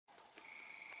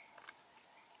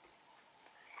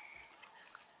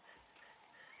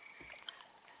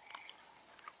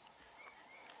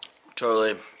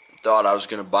Totally thought I was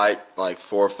going to bite like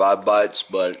 4 or 5 bites,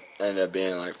 but it ended up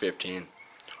being like 15.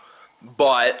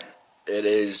 But it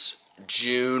is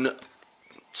June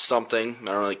something. I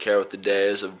don't really care what the day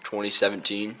is of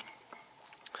 2017.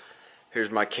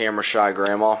 Here's my camera shy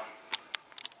grandma.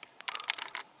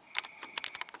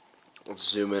 Let's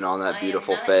zoom in on that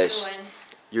beautiful face.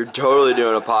 You're totally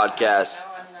doing a podcast. No,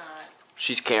 I'm not.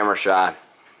 She's camera shy.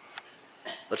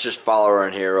 Let's just follow her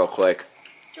in here real quick.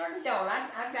 Jordan, don't.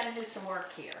 I've got to do some work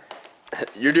here.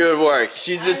 You're doing work.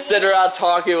 She's been sitting around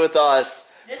talking with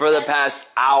us for the past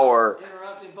hour.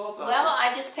 Interrupting both of us. Well,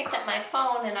 I just picked up my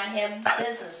phone and I have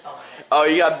business on it. Oh,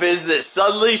 you got business.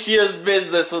 Suddenly she has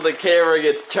business when the camera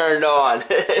gets turned on.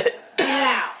 Get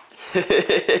out.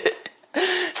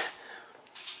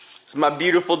 It's my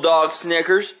beautiful dog,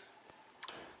 Snickers.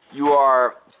 You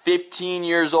are 15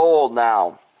 years old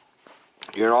now.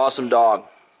 You're an awesome dog.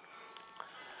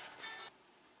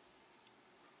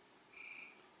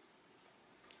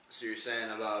 So you're saying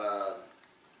about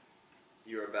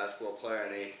you were a basketball player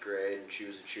in 8th grade and she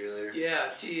was a cheerleader? Yeah,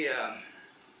 she,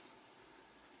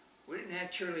 we didn't have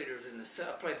cheerleaders in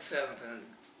I played 7th and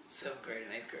 7th grade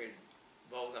and 8th grade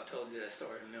ball. I've told you that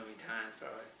story a million times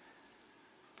probably.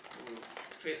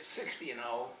 We were 60 and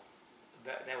 0.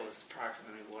 That was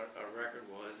approximately what our record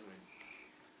was.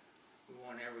 We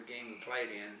won every game we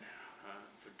played in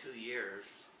for 2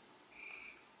 years.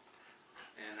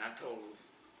 And I told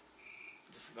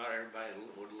just about everybody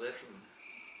would listen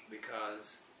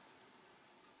because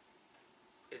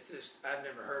it's just, I've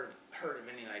never heard of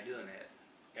anybody doing that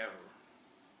ever.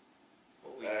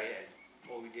 What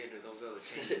we did to those other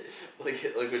teams.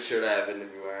 Look what shirt I happen to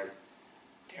be wearing.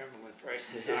 Timberland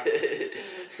freshman soccer.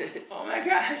 Oh my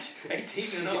gosh, 18 and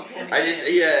 0.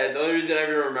 The only reason I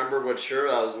even remember what shirt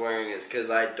I was wearing is because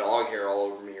I had dog hair all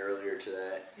over me earlier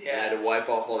today. Yeah. And I had to wipe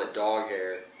off all the dog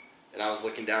hair. And I was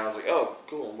looking down, I was like, oh,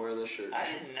 cool, I'm wearing this shirt. I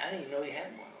didn't even know you had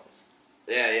one of those.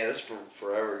 Yeah, this is from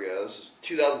forever ago. This is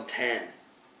 2010.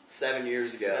 7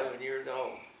 years ago. 7 years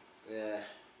old. Yeah,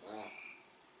 wow.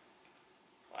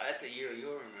 Well, that's a year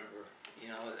you'll remember. You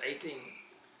know, it was 18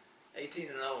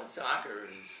 and 0 in soccer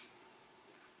is,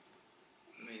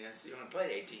 I mean, you only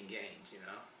played 18 games, you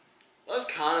know. Well, that was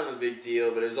kind of a big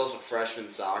deal, but it was also freshman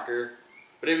soccer.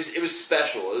 But it was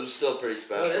special. It was still pretty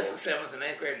special. Well, this was 7th and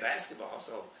 8th grade basketball,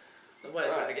 so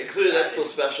nobody's going to get included, excited. that's still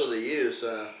special to you,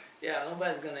 so. Yeah,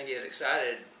 nobody's going to get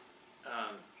excited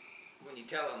when you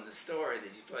tell them the story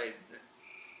that you played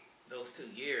those 2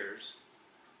 years.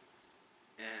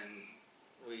 And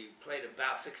we played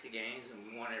about 60 games and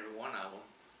we won every one of them.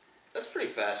 That's pretty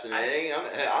fascinating.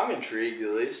 I'm intrigued,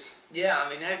 at least. Yeah, I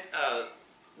mean,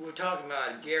 we were talking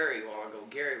about Gary a while ago.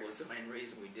 Gary was the main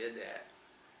reason we did that.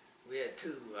 We had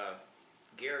two,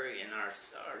 Gary and our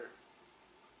center.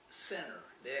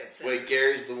 They had centers. Wait,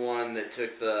 Gary's the one that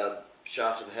took the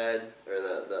shot to the head, or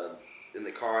in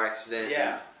the car accident?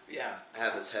 Yeah.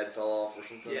 Have his head fell off or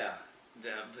something? Yeah.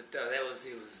 But that was,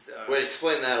 he was... Wait,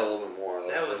 explain that a little bit more.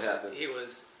 That was, what happened? he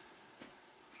was...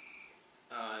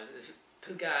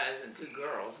 2 guys and 2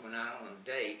 girls went out on a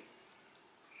date.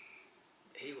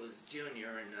 He was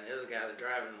junior, and the other guy, the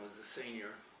driving, was the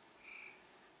senior.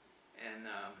 And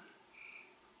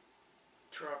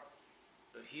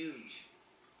a huge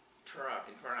truck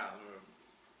in front of them.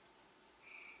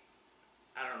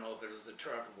 I don't know if it was a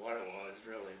truck or what it was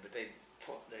really, but they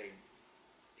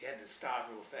had to stop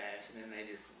real fast, and then they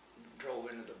just drove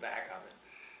into the back of it.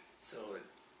 So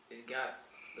it got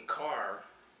the car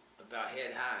about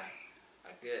head high,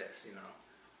 like this, you know.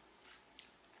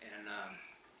 And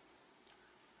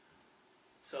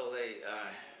so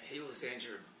he was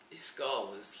injured. His skull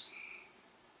was,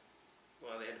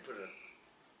 well, they had to put a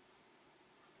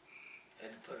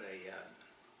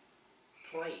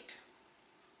plate,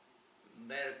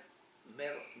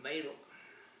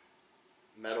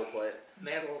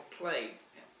 metal plate.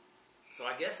 So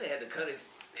I guess they had to cut his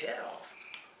head off.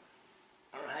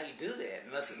 I don't know how you do that,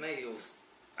 unless maybe it was.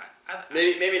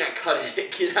 Maybe not cut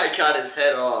it. I cut his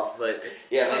head off, but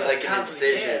yeah, like an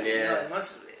incision. Head, yeah. You know, it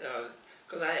must,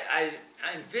 because I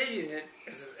envision it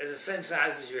as the same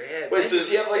size as your head. Wait, so does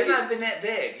he have like? It's not been that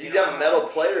big. Does he have a metal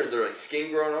plate, or is there like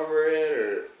skin growing over it,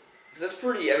 or? Because that's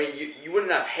pretty. I mean, you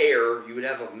wouldn't have hair. You would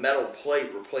have a metal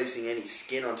plate replacing any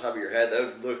skin on top of your head. That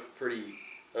would look pretty.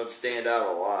 That would stand out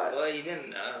a lot. Well, he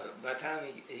didn't. By the time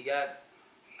he got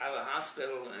out of the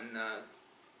hospital and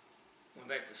went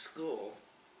back to school,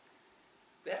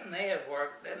 that may have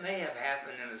worked. That may have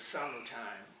happened in the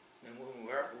summertime, and when we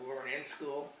weren't in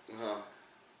school.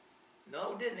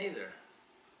 No, it didn't either.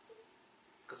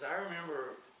 Because I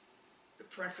remember the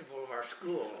principal of our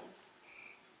school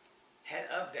had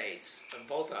updates of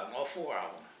both of them, all 4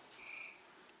 of them.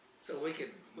 So we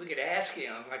could ask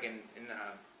him, like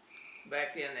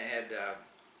back then they had,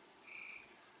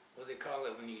 what do they call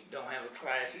it when you don't have a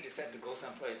class, you just have to go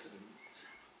someplace and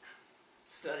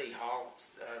study hall,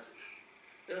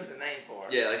 there was a name for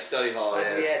it. Yeah, like study hall. But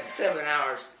Yeah. we had 7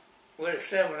 hours, we had a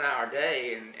 7-hour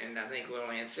day, and I think we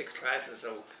only had 6 classes,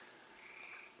 so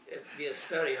it'd be a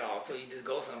study hall, so you just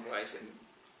go someplace and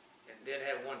then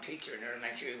have one teacher in there to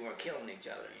make sure you weren't killing each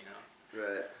other, you know.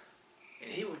 Right.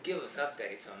 And he would give us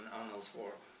updates on those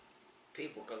 4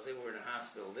 people because they were in the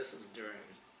hospital. This was during.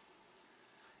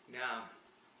 Now,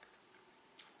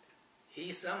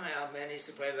 he somehow managed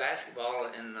to play basketball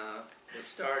and was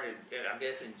started, I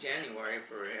guess, in January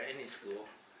for any school,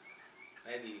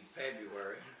 maybe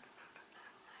February.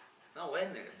 No, wait a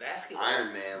minute, basketball.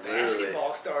 Iron Man, literally.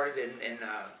 Basketball started in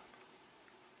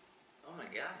oh my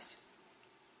gosh.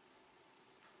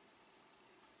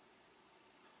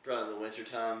 Probably in the winter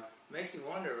time. Makes me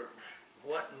wonder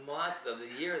what month of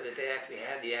the year that they actually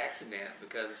had the accident,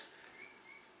 because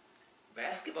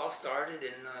basketball started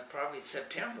in probably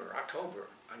September, October,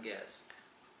 I guess.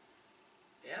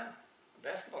 Yeah,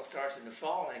 basketball starts in the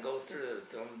fall and it goes through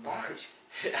till March.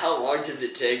 How long does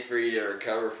it take for you to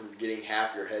recover from getting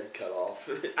half your head cut off?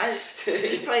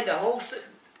 He played the whole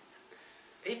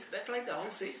they played the whole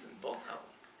season, both of them.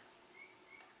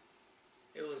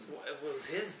 It was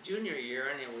his junior year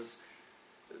and it was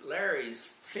Larry's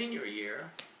senior year,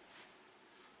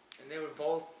 and they were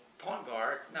both point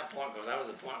guard, not point guards, I was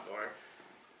a point guard.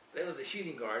 They were the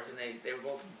shooting guards, and they were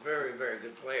both very, very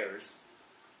good players.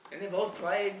 And they both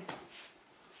played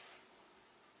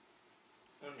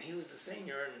when he was a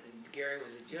senior and Gary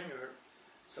was a junior.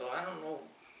 So I don't know,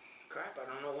 I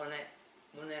don't know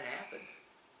when that happened.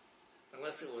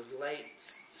 Unless it was late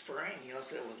spring, you know,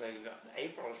 so it was like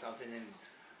April or something, and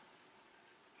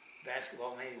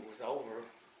basketball maybe was over.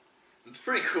 It's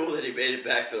pretty cool that he made it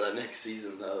back for that next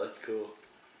season, though. That's cool.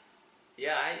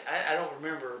 Yeah, I don't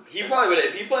remember. He probably would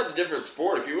have, if he played a different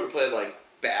sport, if he would have played like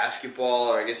basketball,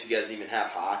 or I guess you guys didn't even have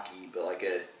hockey, but like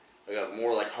a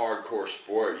more like hardcore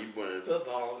sport, you wouldn't have.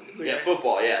 Football.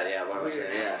 Football, yeah, what I'm We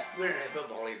saying, didn't yeah. have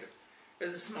football either. It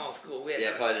was a small school. We had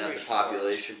Yeah, probably didn't 3 have the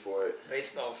population for it.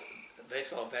 sports.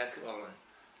 Baseball, basketball,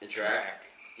 And track.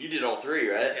 You did all 3,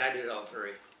 right? Yeah, I did all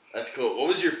 3. That's cool. What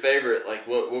was your favorite? Like,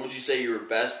 what would you say you were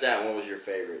best at, and what was your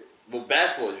favorite? Well,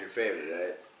 basketball was your favorite,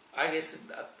 right? I guess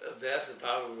the best is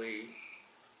probably,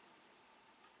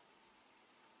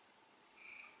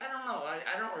 I don't know.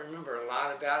 I don't remember a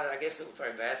lot about it. I guess it was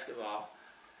probably basketball.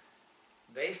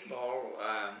 Baseball,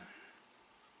 I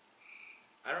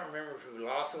don't remember if we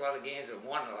lost a lot of games or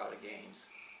won a lot of games.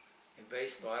 In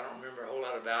baseball, I don't remember a whole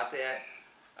lot about that.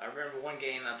 I remember one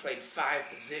game I played 5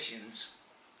 positions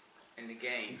in the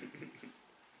game.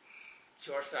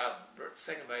 Shortstop,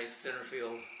 second base, center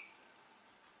field,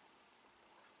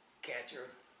 catcher.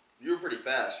 You were pretty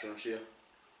fast, weren't you?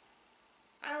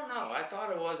 I don't know. I thought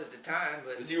it was at the time,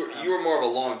 but 'Cause you were more of a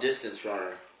long distance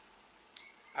runner.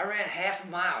 I ran half a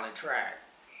mile in track.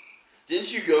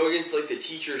 Didn't you go against like the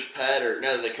teacher's pet or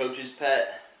no, the coach's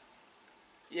pet?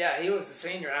 Yeah, he was a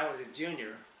senior. I was a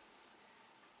junior,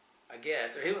 I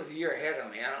guess, or he was a year ahead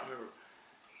of me. I don't remember.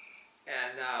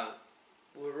 And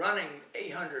we're running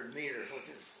 800 meters, which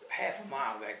is half a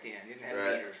mile back then. You didn't have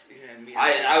Right. meters. You didn't have meters.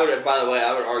 I would, by the way,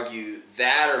 I would argue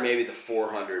that or maybe the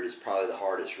 400 is probably the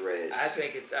hardest race. I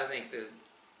think the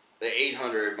The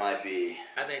 800 might be.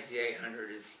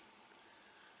 800 is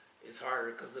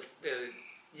harder because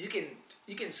you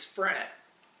can sprint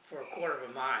for a quarter of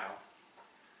a mile.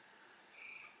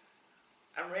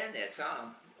 I ran that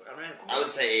some. I ran a quarter. I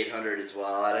would say 800 as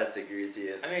well. I'd have to agree with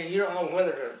you. I mean, you don't know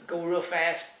whether to go real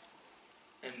fast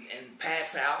and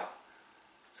pass out,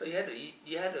 so you had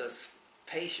to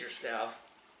pace yourself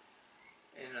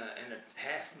in a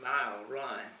half mile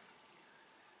run.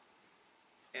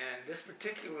 And this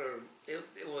particular,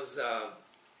 it was I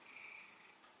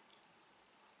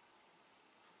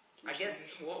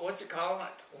guess what's it called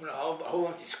when a whole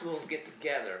bunch of schools get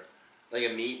together. Like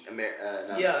a meet?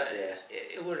 Yeah.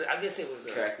 It was. I guess it was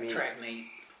a Track meet? Track meet.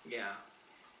 Yeah.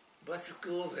 Bunch of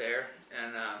schools there,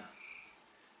 and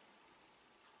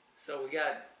so we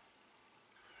got.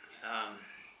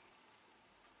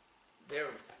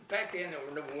 Back then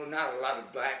there were not a lot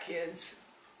of black kids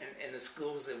in the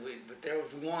schools but there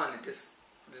was one at this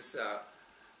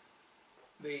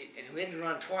meet, and we had to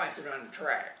run twice around the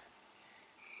track.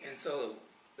 And so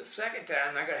the second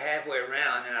time I got halfway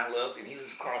around and I looked and he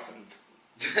was crossing.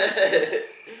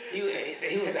 he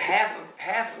was half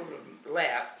of the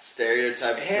lap.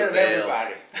 Stereotypes Ahead of prevail.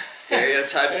 everybody.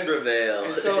 Stereotypes prevail.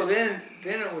 And so then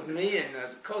it was me and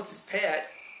the coach's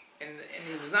pet, and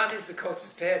he was not just the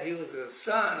coach's pet, he was the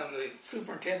son of the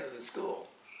superintendent of the school.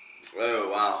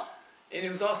 Oh, wow. And he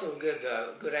was also a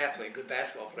good athlete, good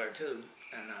basketball player too.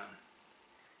 And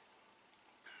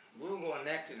we were going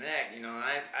neck to neck, you know, and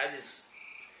I just,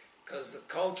 because the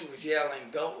coach was yelling,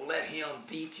 "Don't let him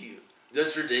beat you."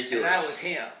 That's ridiculous. And that was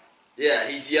him. Yeah,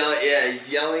 he's yelling. Yeah,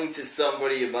 he's yelling to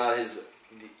somebody about his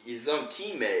own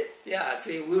teammate. Yeah,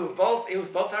 see, we were both. It was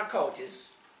both our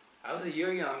coaches. I was a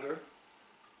year younger,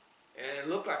 and it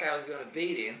looked like I was going to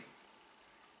beat him.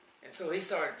 And so he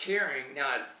started cheering.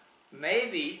 Now,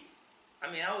 maybe, I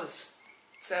mean, I was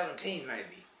 17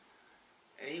 maybe,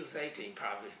 and he was 18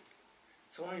 probably.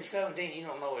 So when you're 17, you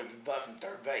don't know if you're buffing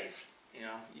third base. You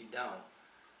know, you don't.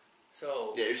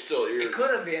 So Yeah, it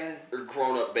could have been. You're a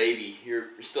grown-up baby. You're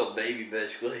still a baby,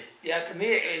 basically. Yeah, to me,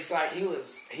 it's like he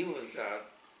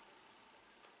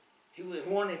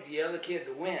wanted the other kid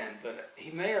to win, but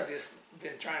he may have just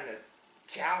been trying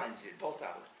to challenge it, both of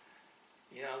them.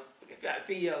 You know, if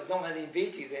he yells, "Don't let him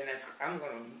beat you," then I'm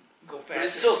going to go faster. But it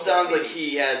still sounds like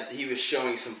he was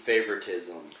showing some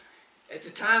favoritism. At the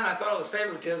time, I thought it was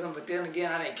favoritism, but then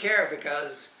again, I didn't care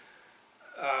because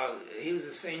he was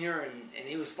a senior and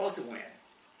he was supposed to win.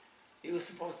 He was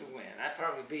supposed to win. I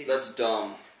probably beat him. That's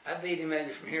dumb. I beat him maybe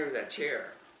from here to that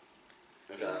chair.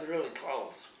 Okay. It was really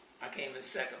close. I came in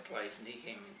second place and he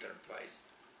came in third place.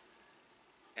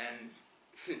 And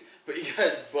But you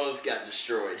guys both got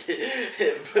destroyed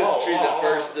between the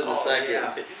first and the second.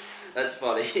 Yeah. That's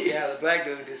funny. Yeah, the black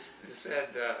dude just said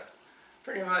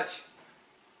pretty much,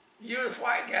 "You're the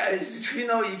white guys. You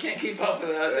know you can't keep up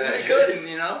with us," and they couldn't,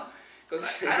 you know,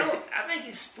 because I think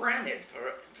he sprinted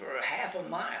for a half a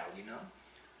mile, you know.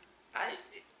 I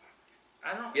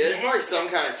don't. Yeah, there's probably some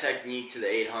kind of technique to the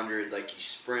 800, like you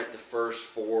sprint the first,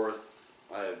 fourth.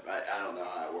 I don't know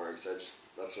how it works.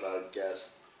 That's what I would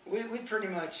guess. We pretty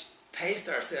much paced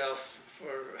ourselves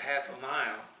for half a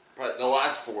mile. Probably the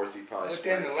last fourth you probably. But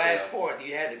then the last fourth,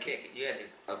 you had to kick it. You had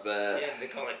to. I bet. Yeah, they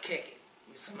call it kick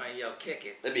it. Somebody yelled "kick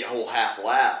it." That'd be a whole half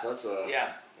lap. That's a.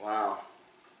 Yeah. Wow.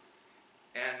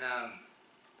 And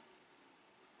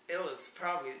it was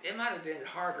probably. It might have been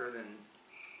harder than.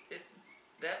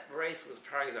 That race was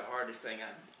probably the hardest thing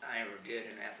I ever did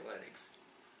in athletics.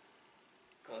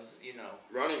 Because, you know,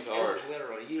 Running's it hard. was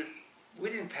literally, we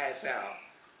didn't pass out,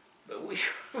 but we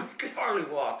could hardly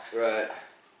walk. Right.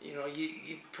 You know,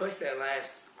 you push that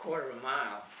last quarter of a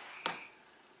mile,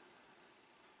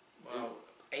 well,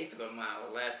 eighth of a mile,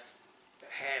 the last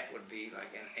half would be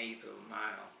like an eighth of a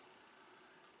mile.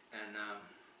 And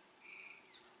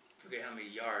forget how many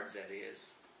yards that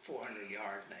is, 400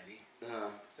 yards maybe.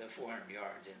 So 400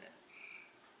 yards, isn't it?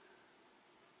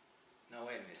 No,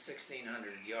 wait a minute.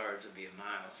 1,600 yards would be a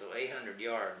mile, so 800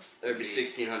 yards. That would be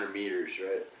 1,600 meters,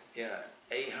 right? Yeah,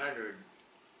 800.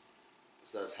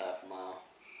 So that's half a mile.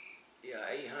 Yeah,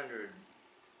 800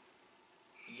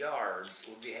 yards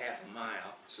would be half a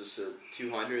mile. So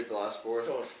 200 the last fourth?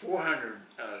 So it's 400.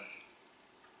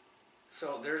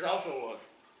 So there's also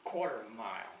a quarter of a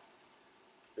mile.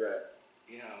 Right.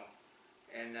 You know.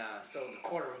 And so the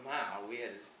quarter of a mile, we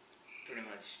had to pretty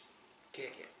much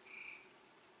kick it.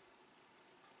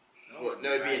 No, it'd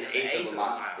be an eighth of a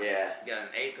mile. Yeah. Yeah, an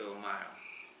eighth of a mile.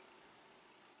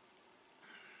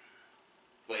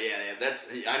 But yeah,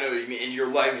 that's, I know what you mean, and your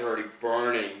legs are already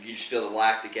burning. You just feel the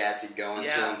lactic acid going to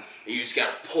them. And you just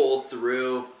got to pull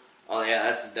through. Oh yeah,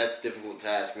 that's a difficult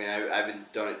task. I mean, I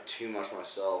haven't done it too much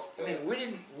myself. But I mean,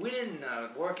 we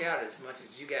didn't work out as much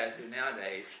as you guys do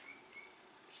nowadays.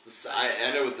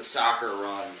 I know with the soccer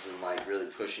runs and like really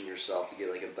pushing yourself to get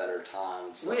like a better time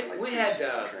and stuff We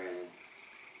had training.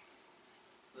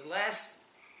 The last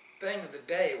thing of the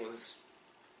day was,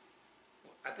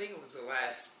 I think it was the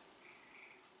last,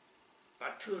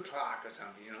 about 2 o'clock or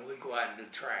something. You know, we'd go out and do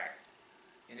track,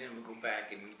 and then we'd go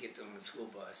back and get them on the school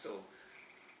bus. So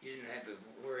you didn't have to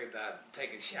worry about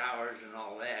taking showers and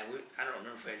all that. I don't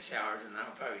remember if we had showers, and I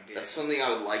probably did. That's something I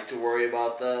would like to worry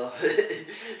about, though,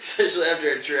 especially after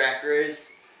a track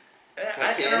race.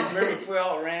 I don't remember if we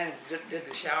all ran, did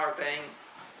the shower thing,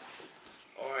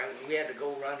 or we had to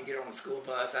go run and get on the school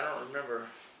bus. I don't remember.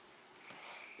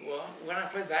 Well, when I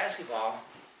played basketball,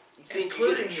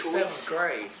 including the 7th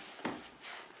grade,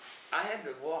 I had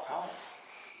to walk home.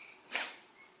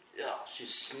 Yeah, she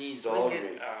sneezed all over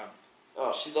me.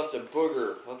 Oh, she left a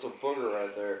booger. That's a booger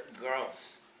right there.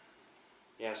 Gross.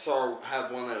 Yeah, I saw her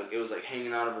have one that it was like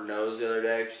hanging out of her nose the other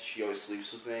day, 'cause she always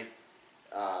sleeps with me.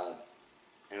 And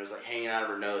it was like hanging out of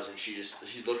her nose, and she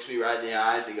looks me right in the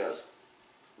eyes and goes,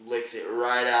 licks it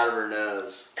right out of her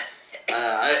nose.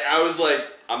 I was like,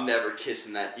 I'm never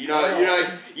kissing that. You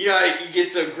know, you get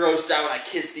so grossed out when I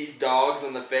kiss these dogs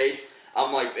on the face.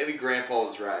 I'm like, maybe Grandpa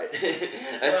was right.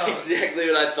 That's Well, exactly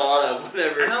what I thought of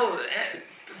whenever. I know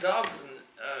dogs,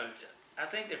 I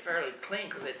think they're fairly clean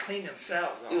because they clean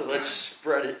themselves all the Let's time.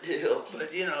 spread it. Ew.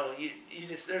 But you know, you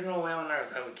just, there's no way on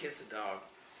earth I would kiss a dog.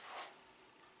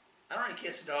 I don't even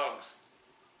kiss dogs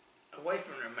away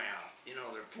from their mouth, you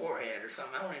know, their forehead or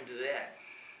something. I don't even do that.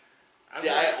 See,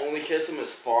 I only kiss them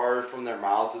as far from their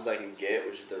mouth as I can get,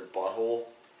 which is their butthole.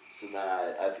 So then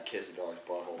I have to kiss a dog's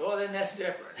butthole. Well, then that's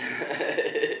different.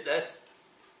 That's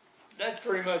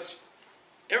pretty much,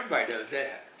 everybody does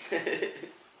that.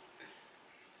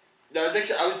 No,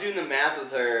 I was doing the math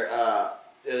with her.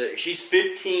 She's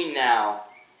 15 now,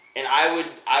 and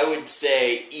I would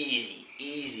say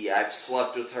easy. I've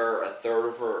slept with her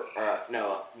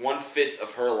one fifth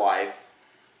of her life.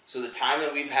 So the time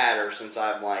that we've had her since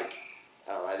I'm like,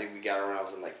 I don't know, I think we got her when I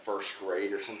was in like first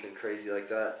grade or something crazy like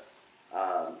that.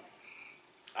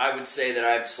 I would say that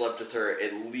I've slept with her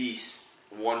at least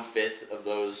 1/5 of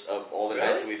all the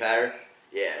nights that we've had her.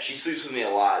 Yeah, she sleeps with me a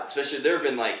lot. Especially there have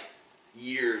been like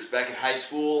years back in high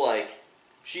school. Like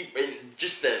in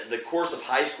just the course of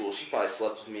high school, she probably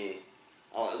slept with me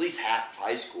at least half of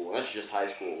high school. And that's just high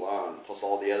school alone, plus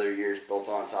all the other years built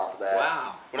on top of that.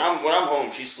 Wow. When I'm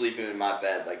home, she's sleeping in my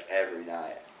bed like every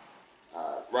night,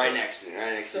 right next to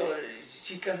me. So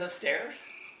she comes upstairs?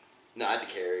 No, I had to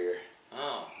carry her.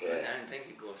 Oh, Yeah. I didn't think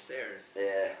she'd go upstairs.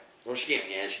 Yeah. Well, she can't.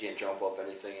 Yeah, she can't jump up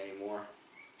anything anymore.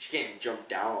 She can't even jump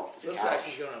down off this Looks couch. like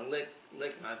she's gonna lick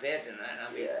my bed tonight.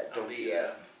 Don't do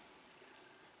that.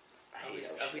 I'll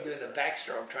be doing the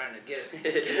backstroke trying to get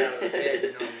out of the bed,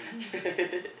 you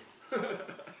know.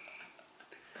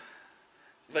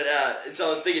 But so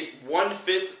I was thinking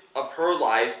 1/5 of her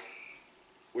life,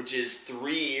 which is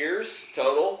 3 years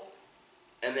total,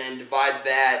 and then divide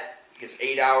that. Because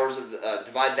 8 hours of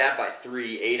divide that by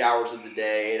 3, 8 hours of the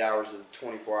day, 8 hours of the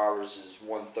 24 hours is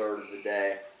 1/3 of the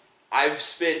day. I've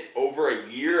spent over a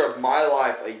year of my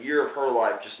life, a year of her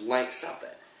life, just laying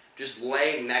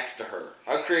next to her.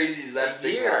 How crazy is that to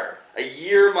think about? A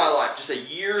year of my life, just a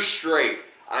year straight,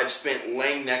 I've spent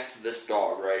laying next to this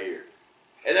dog right here.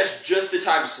 And that's just the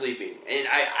time sleeping. And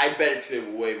I bet it's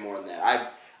been way more than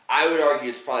that. I would argue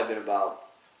it's probably been about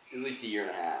at least a year and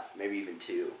a half, maybe even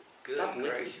 2. Good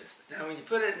gracious. Now, when you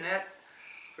put it in that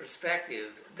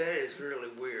perspective, that is really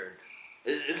weird.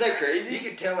 Is that crazy? You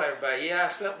can tell everybody, yeah, I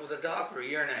slept with a dog for a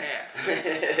year and a half.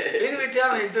 You can be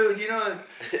telling me, dude, you know,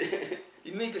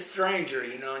 you meet the stranger,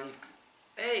 you know, and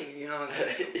hey, you know,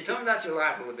 tell me about your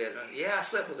life a little bit. Yeah, I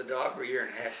slept with a dog for a year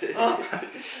and a half.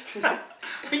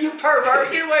 You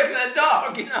pervert, get away from that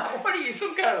dog, you know. What are you,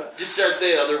 some kind of... Just start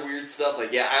saying other weird stuff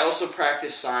like, yeah, I also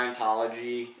practice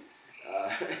Scientology.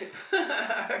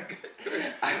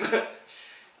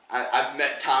 I've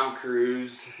met Tom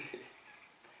Cruise.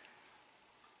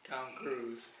 Tom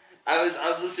Cruise. I was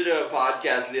listening to a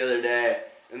podcast the other day,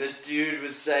 and this dude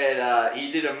was saying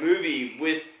he did a movie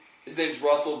with, his name's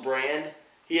Russell Brand.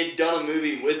 He had done a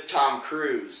movie with Tom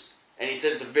Cruise, and he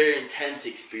said it's a very intense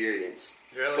experience.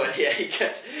 Really? But yeah,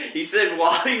 he said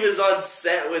while he was on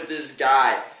set with this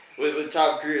guy, with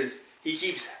Tom Cruise, he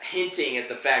keeps hinting at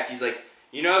the fact, he's like,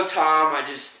 you know, Tom,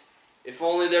 if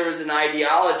only there was an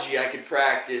ideology I could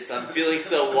practice. I'm feeling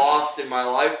so lost in my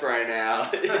life right now.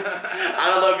 I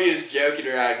don't know if he was joking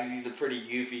around because he's a pretty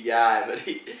goofy guy, but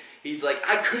he's like,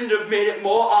 I couldn't have made it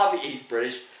more obvious. He's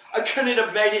British. I couldn't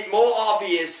have made it more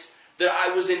obvious that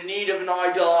I was in need of an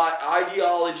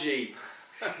ideology.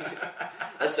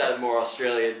 That sounded more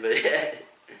Australian, but yeah.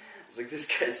 I was like, this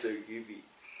guy's so goofy.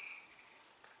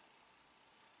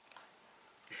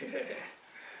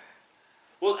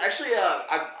 Well, actually,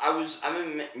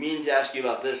 I'm meaning to ask you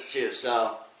about this too.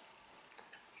 So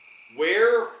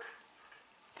my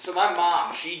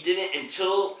mom, she didn't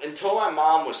until my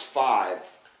mom was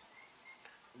 5.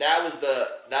 That was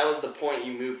the point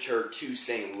you moved her to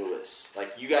St. Louis.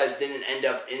 Like, you guys didn't end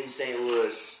up in St.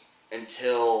 Louis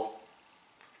until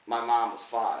my mom was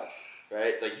 5,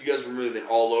 right? Like, you guys were moving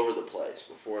all over the place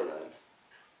before then.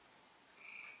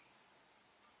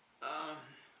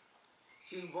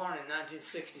 She was born in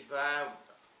 1965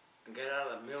 and got out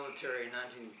of the military in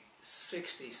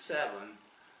 1967.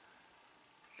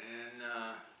 And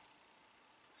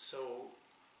so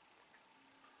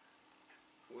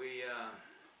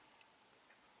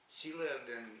she lived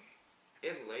in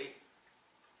Italy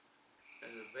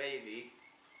as a baby,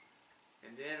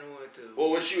 and then went to...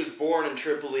 Well, when she was born in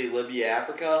Tripoli, Libya,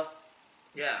 Africa...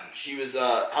 Yeah. She was,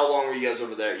 how long were you guys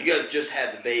over there? You guys just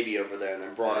had the baby over there and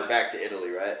then brought her back to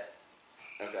Italy, right?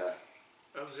 Okay.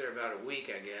 I was there about a week,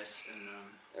 I guess, and,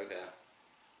 okay.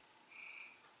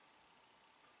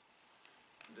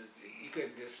 But you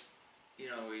could just, you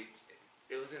know,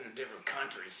 it was in a different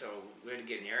country, so we had to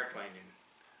get in the airplane and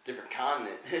Different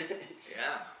continent.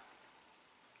 yeah.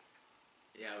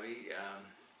 Yeah,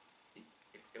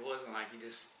 it wasn't like you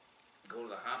just go to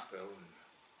the hospital. And,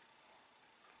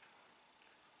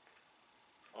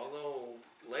 although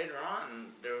later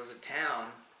on there was a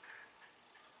town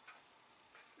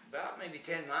about maybe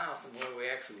 10 miles from where we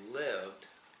actually lived.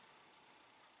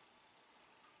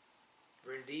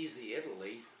 Brindisi,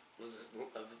 Italy, was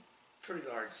a pretty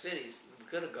large city. We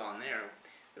could have gone there.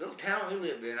 The little town we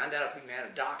lived in, I doubt if we even had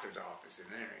a doctor's office in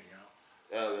there, you know.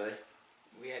 Oh, really?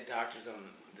 We had doctors on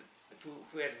if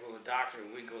we had to go to the doctor,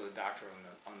 we'd go to the doctor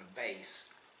on the base.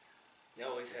 They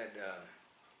always had,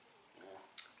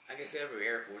 I guess every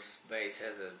Air Force base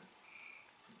has a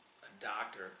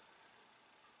doctor,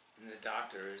 and the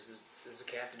doctor is a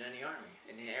captain in the Army,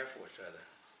 in the Air Force rather.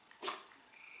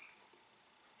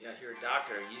 Yeah, if you're a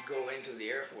doctor, you go into the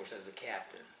Air Force as a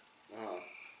captain. Oh.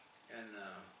 And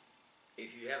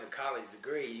if you have a college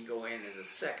degree, you go in as a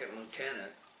second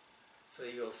lieutenant. So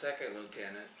you go second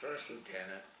lieutenant, first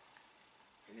lieutenant,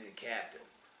 and then captain.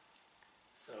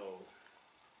 So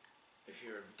if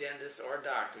you're a dentist or a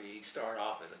doctor, you start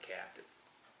off as a captain.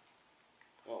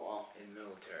 Oh, wow. In the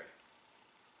military.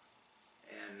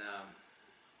 And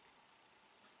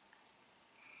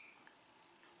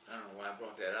I don't know why I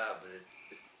brought that up, but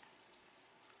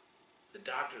the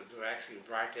doctors were actually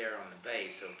right there on the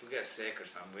base. So if we got sick or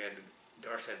something,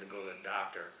 Doris had to go to the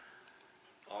doctor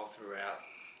all throughout.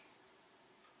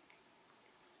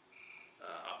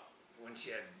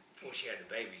 Before she had the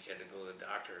baby, she had to go to the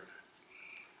doctor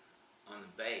on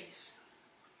the base.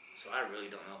 So I really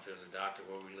don't know if there was a doctor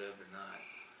where we lived or not.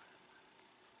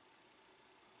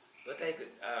 But they could,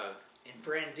 in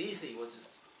Brindisi, which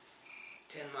is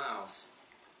 10 miles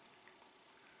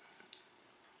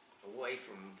away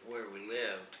from where we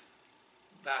lived,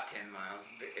 about 10 miles,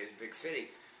 is a big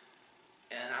city.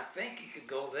 And I think you could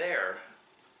go there,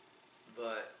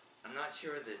 but I'm not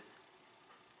sure that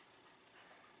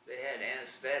they had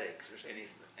anesthetics or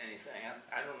anything.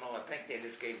 I don't know. I think they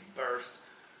just gave birth.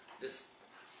 This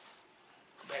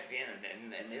back then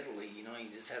in Italy, you know, you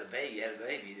just had a baby. You had a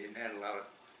baby. You didn't have a lot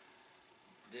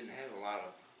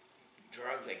of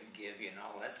drugs they could give you and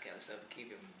all that kind of stuff to keep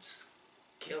them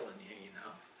killing you, you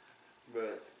know.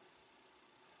 Right.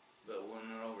 But when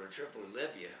we went over to Tripoli,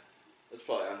 Libya, That's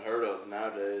probably unheard of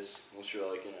nowadays, unless you're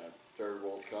like in a third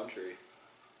world country.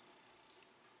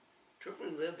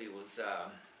 Tripoli, Libya was,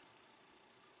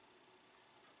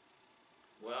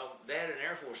 well, they had an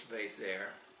Air Force base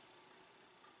there,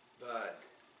 but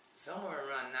somewhere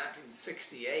around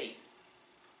 1968,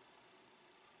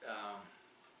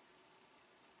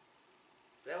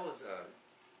 that was a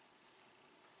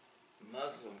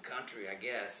Muslim country, I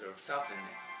guess, or something.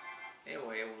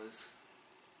 Anyway,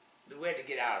 we had to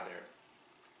get out of there,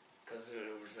 because there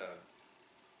was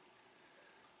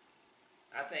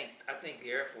I think the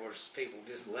Air Force people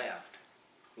just left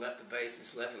the base and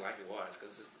just left it like it was,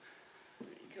 because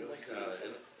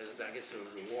I guess there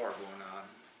was a war going on.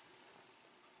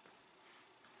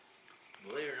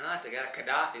 Believe it or not, the guy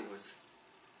Gaddafi was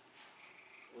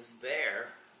there.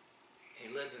 He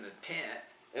lived in a tent.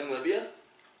 In Libya?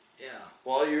 Yeah.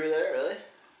 While you were there, really?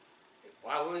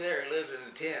 While we were there, he lived in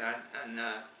a tent, and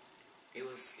he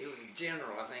was a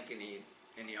general, I think, in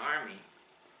the army,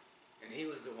 and he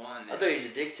was the one. I thought he was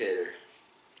a dictator.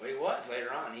 Well, he was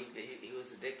later on. He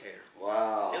was a dictator.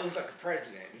 Wow. It was like a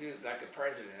president. He was like a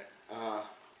president. Uh-huh.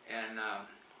 And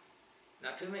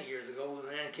not too many years ago, we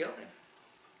went in and killed him.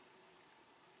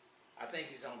 I think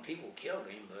his own people killed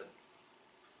him, but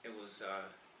it was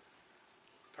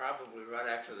probably right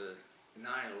after the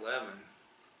 9/11.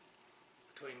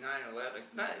 Between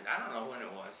 9/11, I don't know when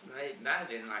it was. It might have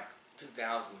been like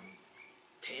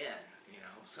 2010, you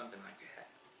know, something like that.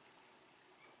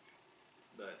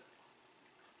 But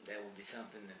that would be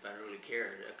something, if I really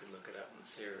cared, I could look it up in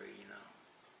Siri, you know.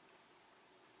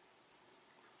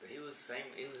 But he was the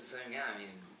same guy. I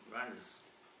mean, Ronda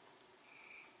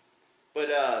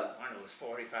was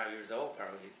 45 years old,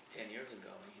 probably 10 years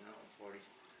ago, you know, 40.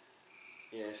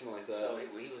 Yeah, something like that. So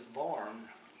he was born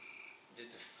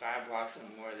just 5 blocks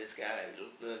from where this guy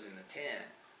lived in a tent.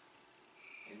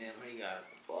 And then when he got...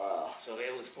 Wow. So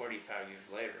it was 45 years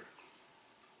later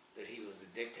that he was a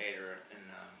dictator, and,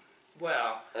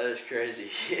 well... That is crazy.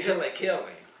 Until they killed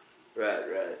him. Right,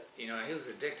 right. You know, he was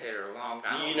a dictator a long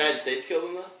time. The United States killed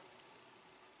him, though?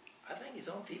 I think his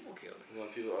own people killed him. His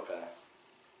own people? Okay.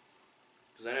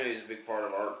 Because I know he was a big part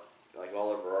of our, like,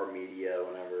 all over our media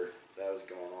whenever that was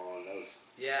going on.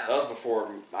 Yeah. That was before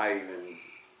I even...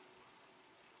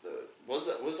 Was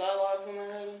I alive when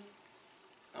that happened?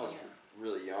 I was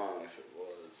really young, if it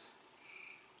was.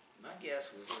 My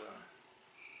guess was,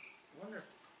 I wonder,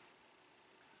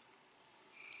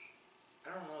 I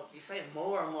don't know if you say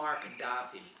Muammar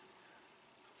Gaddafi.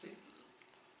 See,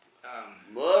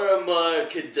 Muammar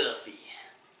Gaddafi.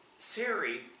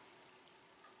 Siri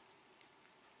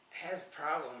has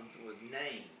problems with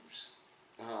names,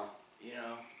 Uh-huh. you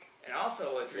know. And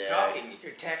also, if you're Yeah. talking, if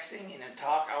you're texting and then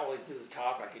talk, I always do the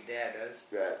talk like your dad does.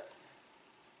 Right.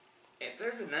 If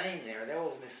there's a name there, they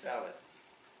will misspell it.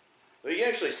 Well, you can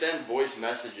actually send voice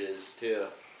messages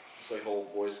too, just like whole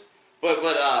voice. But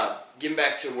getting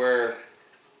back to where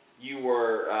you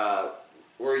were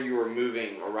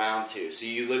moving around to. So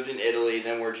you lived in Italy.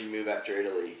 Then where'd you move after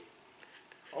Italy?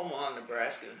 Omaha,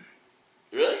 Nebraska.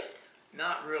 Really?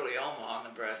 Not really Omaha,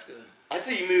 Nebraska. I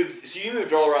thought you moved. So you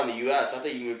moved all around the U.S. I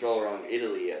thought you moved all around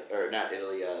Italy, or not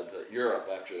Italy, Europe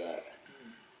after that.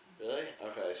 Really?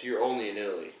 Okay. So you're only in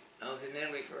Italy. I was in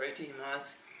Italy for 18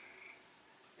 months.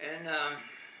 And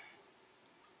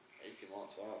 18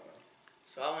 months. Wow. Man.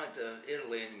 so I went to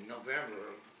Italy in November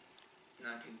of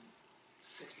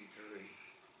 1963.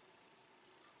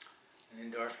 And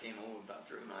then Doris came over about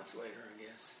 3 months later, I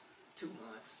guess. 2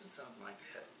 months, something like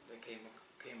that. They came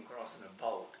across in a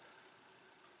boat.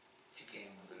 She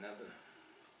came with another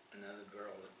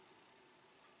girl that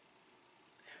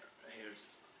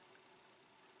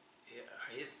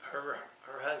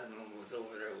her husband was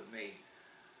over there with me.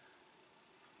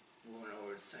 We went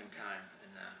over at the same time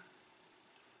and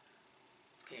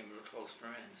became real close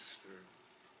friends for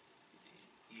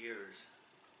years.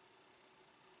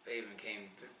 They even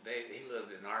he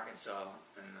lived in Arkansas,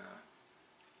 and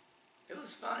it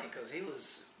was funny because he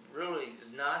was really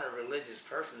not a religious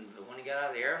person, but when he got out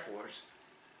of the Air Force,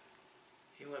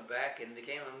 he went back and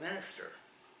became a minister.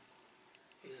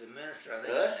 He was a minister, I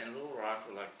think, in Little Rock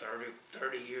for like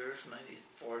 30 years, maybe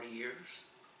 40 years,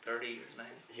 30 years maybe.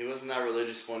 He wasn't that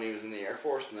religious when he was in the Air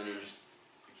Force, and then he just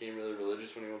became really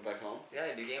religious when he went back home? Yeah,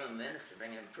 he became a minister,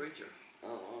 became a preacher.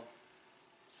 Oh, wow.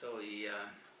 So he,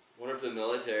 Wonder if the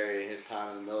military, his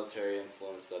time in the military,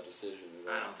 influenced that decision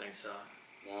at all. I don't think so.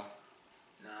 No?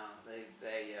 No,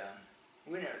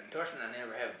 we never, Doris and I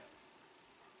never had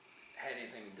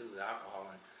anything to do with alcohol.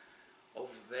 And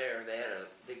over there, they had a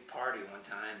big party one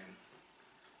time, and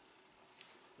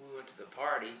we went to the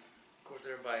party. Of course,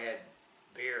 everybody had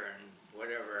beer and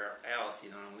whatever else,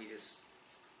 you know, and we just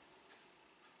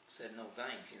said no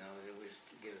thanks, you know. We just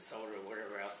get a soda or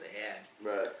whatever else they had.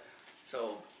 Right.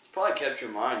 So It's probably kept your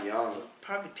mind young.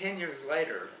 probably 10 years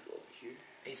later,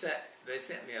 they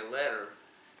sent me a letter.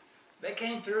 They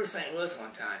came through St. Louis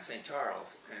one time, St.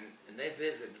 Charles, and they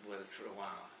visited with us for a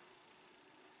while.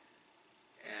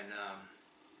 And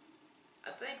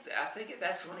I think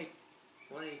that's when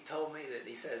he told me that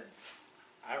he said,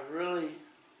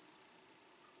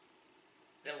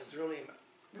 that was really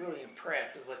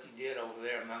impressed with what you did over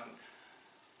there among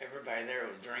everybody there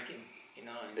was drinking, you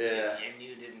know, and, Yeah. and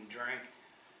you didn't drink.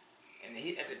 And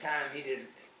at the time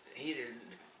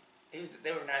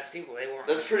they were nice people. They weren't.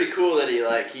 That's pretty cool that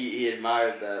he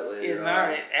admired that later. He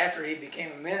admired it after he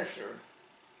became a minister.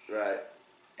 Right.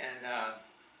 And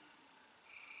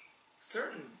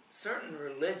certain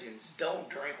religions don't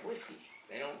drink whiskey.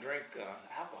 They don't drink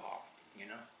alcohol. You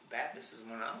know, Baptist is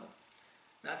one of them.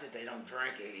 Not that they don't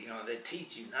drink it. You know, they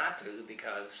teach you not to,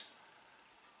 because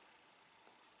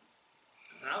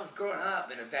when I was growing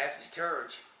up in a Baptist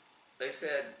church, they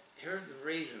said, here's the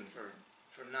reason for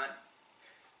not.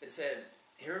 They said,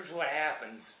 here's what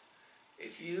happens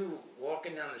if you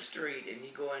walking down the street and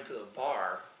you go into a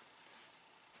bar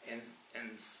and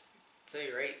say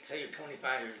you're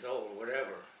 25 years old or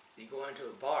whatever, you go into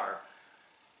a bar,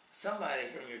 somebody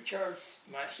from your church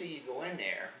might see you go in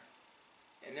there,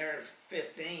 and there's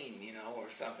 15, you know, or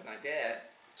something like that.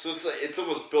 So it's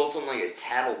almost built on like a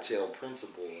tattletale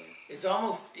principle. It's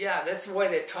almost, yeah, that's the way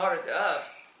they taught it to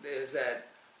us, is that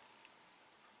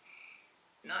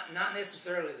not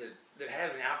necessarily that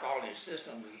having alcohol in your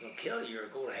system was going to kill you or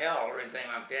go to hell or anything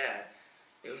like that.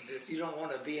 It was just you don't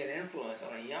want to be an influence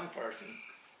on a young person,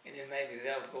 and then maybe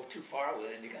they'll go too far with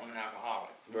it and become an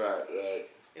alcoholic. Right.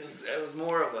 It was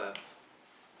more of a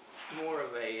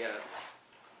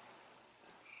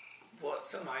what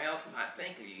somebody else might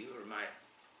think of you or might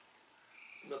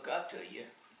look up to you,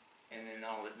 and then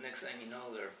the next thing you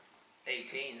know, they're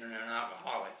 18 and they're an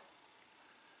alcoholic.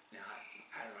 Now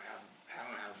I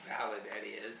don't know how valid that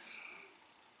is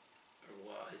or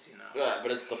was, you know. Yeah,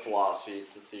 but it's the philosophy,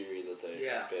 it's the theory that they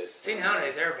based. See,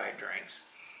 nowadays everybody drinks.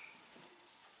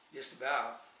 Just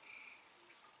about.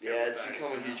 Yeah, it's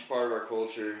become a huge part of our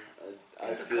culture. I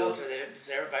It's a feel, culture that just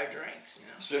everybody drinks, you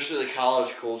know. especially the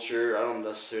college culture. I don't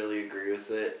necessarily agree with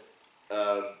it.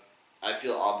 I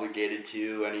feel obligated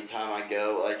to anytime I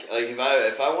go. Like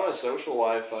if I want a social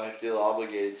life, I feel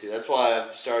obligated to. That's why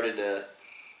I've started to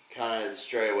kind of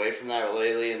stray away from that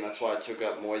lately, and that's why I took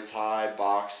up Muay Thai,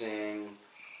 boxing,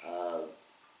 what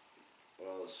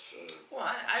else? Well,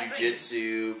 I think,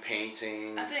 Jiu-jitsu,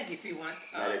 painting, I think if you went,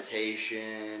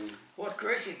 meditation. what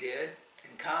Christian did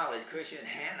in college, Christian and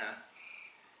Hannah,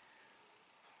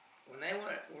 when they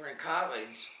were in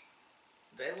college,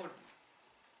 they would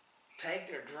take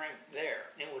their drink there.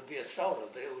 It would be a soda,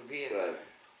 but it would be Right.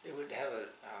 it would have a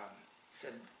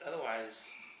said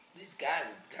otherwise these guys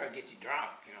would try to get you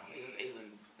drunk. You know,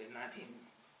 even in 19.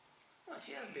 Well,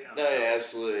 she hasn't been on. No, yeah,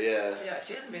 absolutely, yeah. Yeah,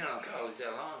 she hasn't been on college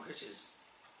that long. Christian's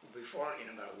will be 40 in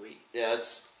about a week. Yeah,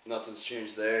 nothing's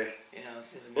changed there. You know,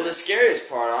 it's even Well, the scariest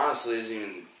part, honestly, isn't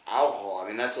even the alcohol. I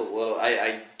mean, that's a little.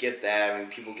 I get that. I mean,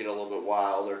 people get a little bit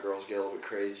wild, or girls get a little bit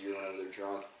crazier whenever they're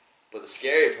drunk. But the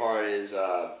scary part is,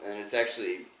 and it's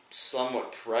actually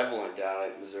somewhat prevalent down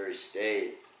at Missouri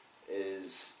State,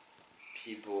 is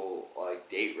people like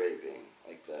date raping,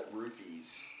 like the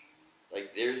roofies.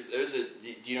 Like there's a.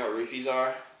 Do you know what roofies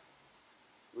are?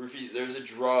 Roofies. There's a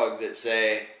drug that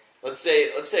let's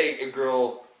say a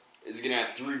girl is gonna have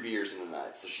 3 beers in a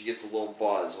night, so she gets a little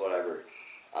buzz, whatever.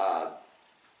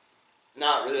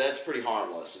 Not really. That's pretty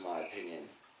harmless in my opinion.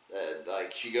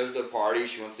 Like she goes to a party,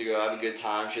 she wants to go have a good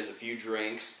time. She has a few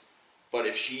drinks, but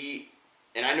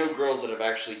and I know girls that have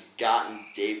actually gotten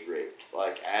date raped.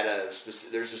 Like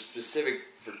there's a specific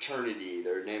fraternity.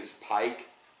 Their name's Pike,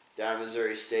 down in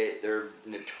Missouri State. They're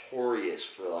notorious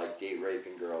for like date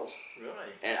raping girls. really.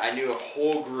 And I knew a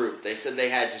whole group. They said they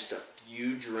had just a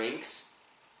few drinks,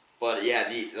 but yeah,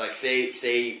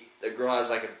 say a girl has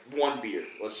like one beer.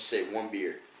 Let's just say 1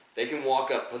 beer. They can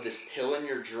walk up, put this pill in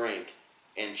your drink,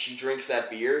 and she drinks that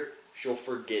beer. She'll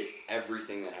forget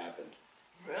everything that happened.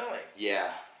 Really?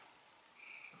 Yeah.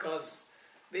 Because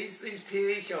these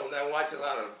TV shows, I watch a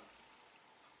lot of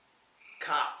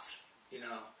cops, you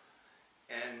know,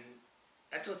 and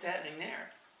that's what's happening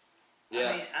there.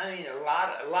 Yeah. I mean, a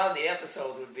lot of the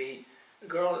episodes would be the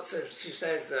girl that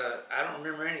says, I don't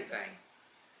remember anything,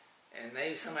 and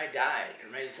maybe somebody died,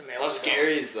 or maybe somebody. How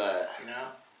scary is that? You know,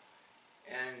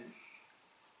 and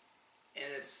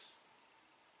it's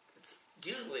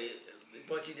usually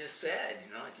what you just said.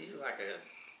 You know, it's usually like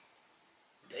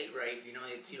a date rape. You know,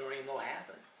 you don't even know what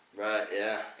happened. Right.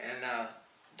 Yeah. And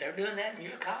they're doing that in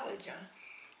your college, huh?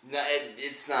 No,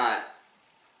 it's not.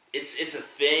 It's a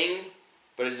thing,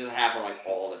 but it doesn't happen like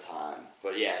all the time.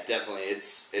 But yeah, definitely,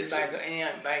 it's.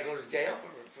 Anybody go to jail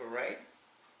for rape?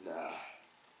 No.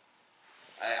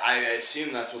 I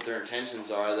assume that's what their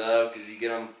intentions are, though, because you get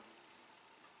them.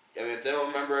 I mean, if they don't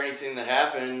remember anything that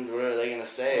happened, what are they gonna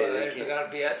say? Well, there's got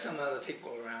to be some other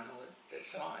people around that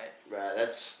saw it. Right.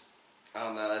 I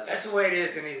don't know. That's the way it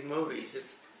is in these movies.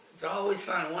 It's always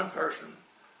find one person.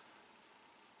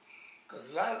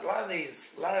 Because a lot of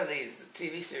these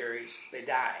TV series, they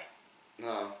die.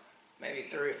 No. Maybe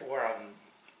 3 or 4 of them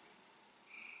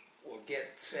will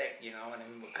get sick, you know, and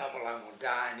then a couple of them will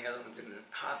die, and the other one's in the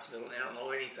hospital, and they don't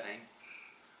know anything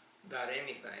about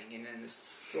anything, and then it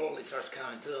slowly starts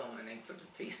coming to them, and they put the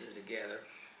pieces together,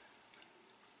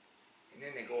 and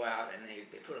then they go out and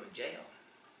they put them in jail.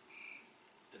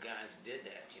 The guys that did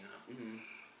that, you know. Mm-hmm.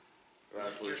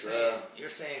 Rightfully You're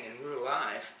saying in real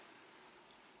life,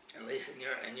 at least in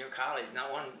your college,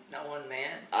 not one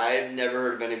man. I've never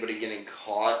heard of anybody getting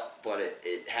caught, but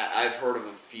I've heard of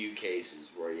a few cases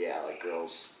where like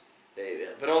girls,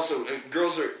 but also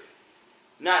girls are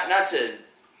not to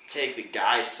take the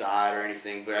guy's side or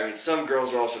anything, but I mean some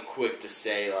girls are also quick to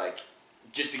say like,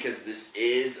 just because this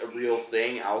is a real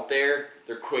thing out there,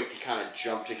 they're quick to kind of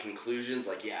jump to conclusions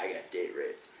like, yeah, I got date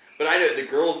raped. But I know the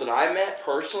girls that I met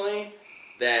personally,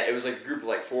 that it was like a group of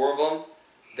like 4 of them,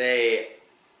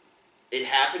 it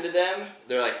happened to them.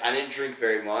 They're like, I didn't drink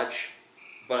very much,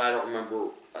 but I don't remember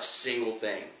a single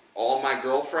thing. All of my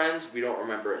girlfriends, we don't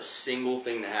remember a single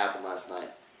thing that happened last night.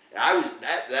 And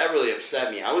that really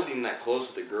upset me. I wasn't even that close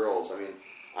with the girls. I mean,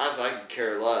 honestly, I could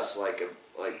care less.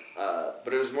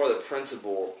 But it was more the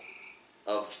principle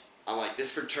of, I'm like,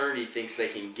 this fraternity thinks they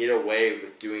can get away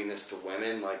with doing this to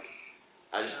women. Like,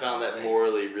 I just found that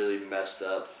morally really messed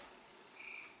up.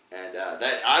 And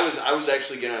that I was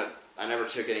actually gonna. I never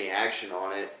took any action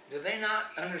on it. Do they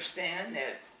not understand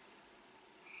that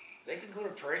they can go to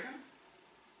prison?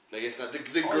 I guess not.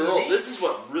 The girl. This is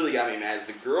what really got me mad. Is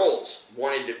the girls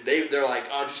wanted to. They're like,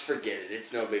 oh, just forget it.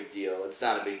 It's no big deal. It's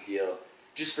not a big deal.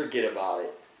 Just forget about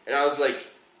it. And I was like,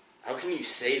 how can you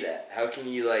say that? How can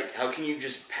you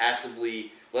just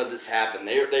passively let this happen?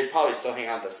 They probably still hang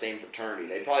out with the same fraternity.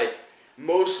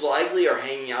 most likely are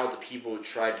hanging out with the people who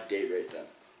tried to date rape them.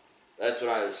 That's what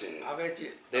I was assuming. I bet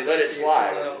you. They I let bet it you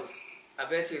slide. I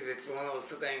bet you it's one of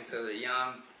those things that the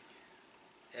young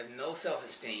have no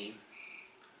self-esteem.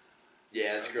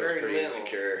 Yeah, this girl's pretty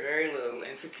insecure. Very little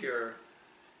insecure,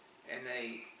 and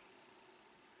they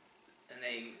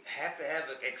have to have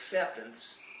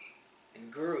acceptance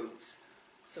in groups.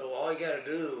 So all you got to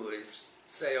do is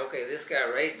say, okay, this guy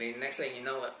raped me. Next thing you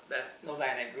know, that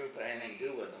nobody in that group had anything to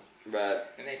do with him. Right.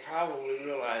 And they probably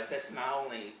realize that's my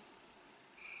only.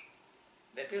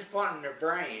 At this point in their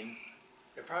brain,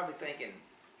 they're probably thinking,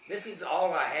 this is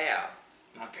all I have.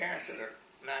 My parents that are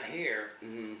not here.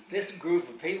 Mm-hmm. This group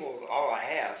of people is all I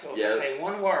have. So if Yep. I say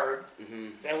one word,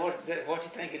 Mm-hmm. is that what you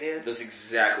think it is? That's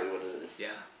exactly what it is. Yeah.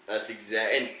 That's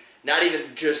and not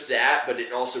even just that, but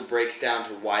it also breaks down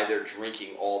to why they're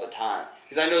drinking all the time.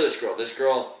 Because I know this girl. This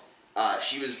girl,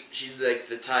 she's like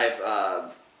the type.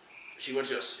 She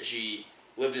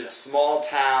lived in a small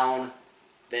town.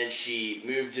 Then she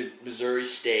moved to Missouri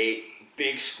State,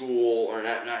 big school, or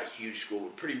not a huge school,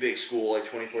 but pretty big school, like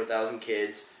 24,000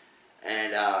 kids,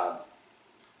 and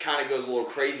kind of goes a little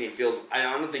crazy and feels. I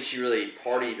don't think she really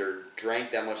partied or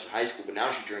drank that much in high school, but now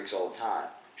she drinks all the time.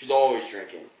 She's always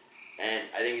drinking, and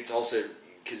I think it's also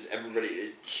because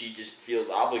she just feels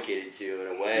obligated to in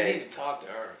a You way. need to talk to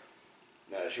her.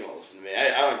 No, she won't listen to me.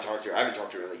 I don't talk to her. I haven't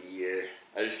talked to her in like a year.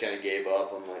 I just kind of gave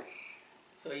up. I'm like.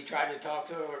 So you tried to talk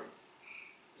to her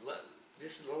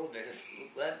just a little bit. Just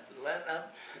let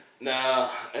up. No,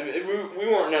 I mean, we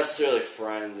weren't necessarily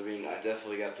friends. I mean, I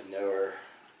definitely got to know her.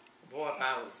 Boy,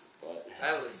 if But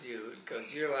that was you,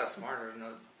 because you're a lot smarter than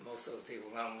most of those people,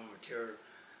 a lot more mature.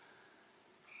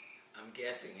 I'm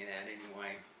guessing in that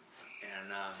anyway.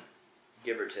 And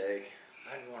give or take.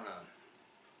 I didn't want to.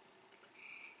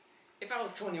 If I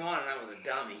was 21 and I was a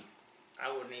dummy,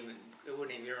 it wouldn't even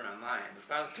be in my mind. But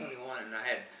if I was 21 and I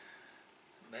had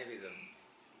maybe the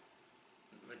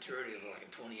maturity of like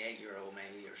a 28-year-old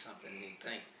maybe or something, you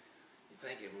think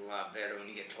it a lot better when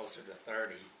you get closer to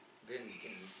 30. Then you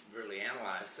can really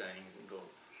analyze things and go,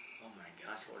 oh my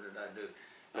gosh, what did I do?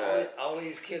 All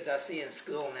these kids I see in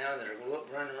school now that are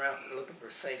running around looking for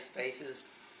safe spaces,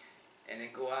 and they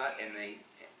go out and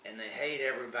they hate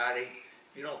everybody.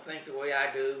 If you don't think the way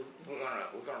I do, we're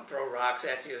gonna throw rocks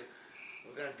at you.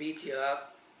 We're gonna beat you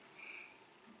up.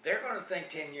 They're gonna think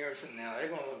 10 years from now. They're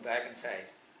gonna look back and say,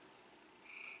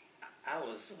 I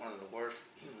was one of the worst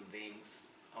human beings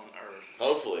on earth.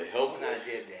 Hopefully. When I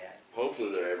did that.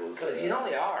 Hopefully they're able to say that. Because you know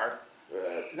they are.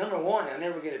 Right. Number one, they'll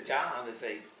never get a job if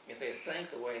they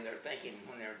think the way they're thinking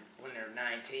when they're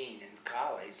 19 in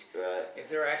college. Right. If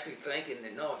they're actually thinking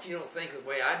that, no, if you don't think the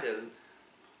way I do,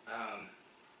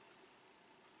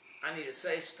 I need a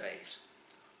safe space,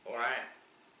 or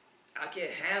I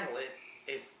can't handle it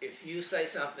if you say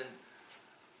something,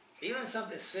 even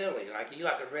something silly, like you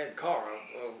like a red car,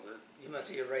 well, you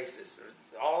must be a racist, or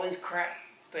all these crap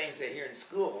things they hear in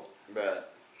school. Right.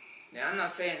 Now, I'm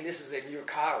not saying this is in your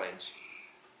college,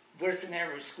 but it's in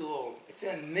every school. It's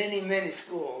in many, many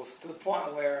schools, to the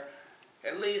point where,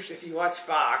 at least if you watch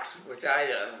Fox, which I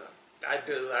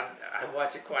do, I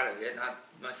watch it quite a bit, not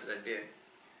much as I did,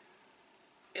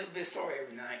 it'll be a story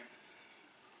every night.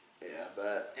 Yeah, I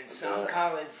bet. In some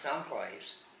college,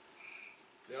 someplace,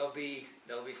 there'll be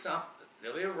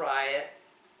a riot.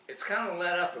 It's kind of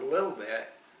let up a little bit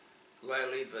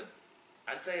lately, but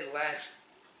I'd say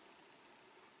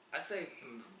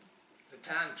from the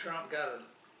time Trump got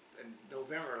in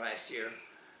November last year,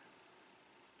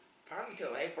 probably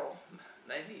till April,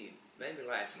 maybe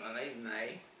last month, maybe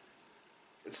May.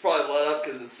 It's probably let up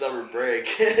because it's summer break.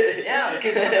 Yeah, the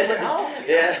kids went home.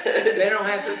 Yeah. They don't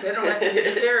have to be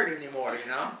scared anymore, you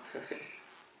know.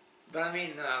 But I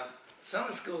mean, some of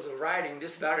the schools are rioting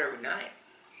just about every night.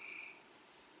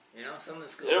 You know, some of the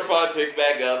schools. It'll probably pick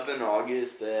back up in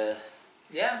August.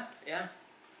 Yeah.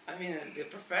 I mean, the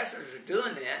professors are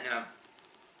doing that now.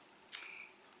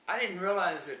 I didn't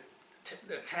realize that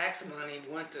the tax money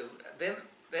went to them.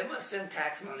 They must send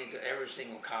tax money to every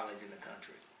single college in the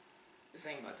country. Just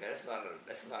think about that.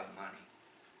 That's a lot of money.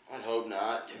 I'd hope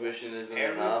not. Tuition isn't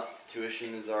enough.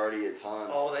 Tuition is already a ton.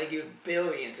 Oh, they give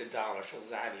billions of dollars to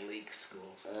those Ivy League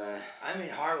schools. I mean,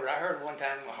 Harvard. I heard one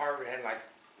time Harvard had like,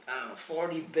 I don't know,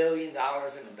 $40 billion in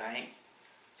the bank.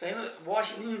 So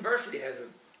Washington University has a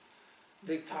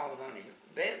big pile of money.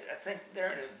 I think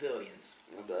they're in the billions.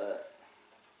 I bet.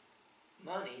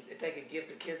 Money that they could give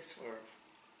to kids for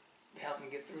helping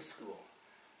get through school.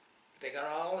 But they got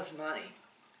all this money.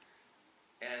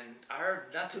 And I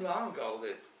heard not too long ago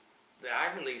that the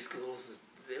Ivy League schools,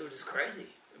 they were just crazy.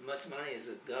 As much money as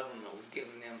the government was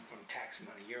giving them from tax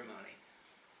money, your money.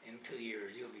 In 2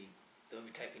 years, you'll be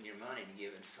taking your money and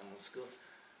giving it to some of the schools.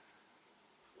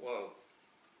 Well,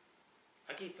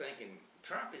 I keep thinking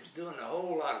Trump is doing a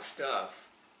whole lot of stuff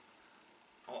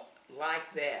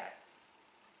like that.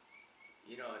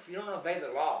 You know, if you don't obey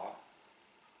the law,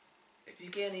 if you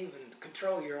can't even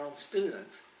control your own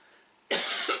students,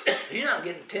 you're not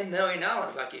getting $10 million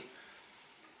like you.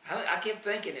 I kept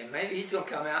thinking that maybe he's going to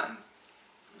come out and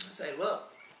say,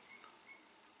 look,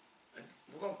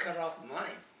 we're going to cut off the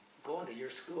money going to your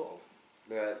school.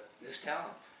 Right. Just tell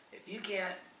them, if you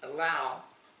can't allow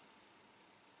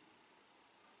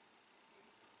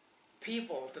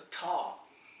people to talk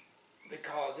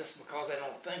just because they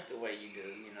don't think the way you do,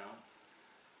 you know.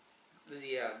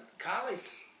 The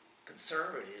college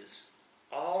conservatives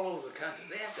all over the country,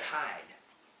 they have to hide.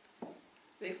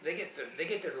 They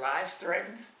get their lives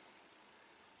threatened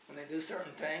when they do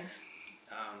certain things,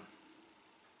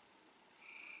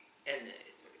 and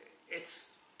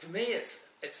to me it's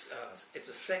a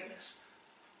sickness.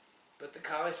 But the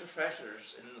college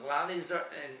professors and a lot of these are,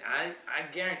 and I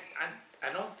guarantee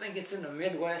I don't think it's in the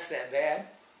Midwest that bad,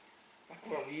 like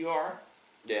where you are.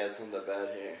 Yeah, it's not that bad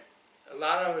here. A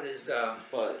lot of it is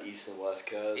Well, East and West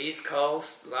Coast. East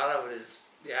Coast. A lot of it is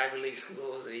the Ivy League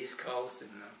schools, the East Coast,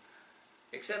 and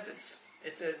except it's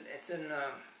in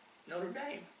Notre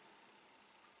Dame.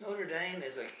 Notre Dame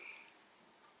is a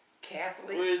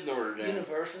Catholic Where is Notre Dame?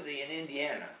 university in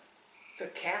Indiana. It's a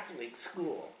Catholic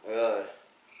school. Really?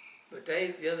 But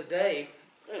the other day,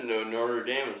 I didn't know Notre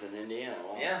Dame was in Indiana.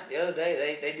 Wow. yeah, the other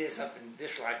day they did something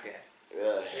just like that.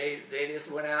 Really? They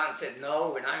just went out and said,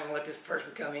 no, we're not going to let this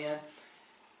person come in.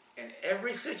 And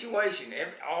every situation,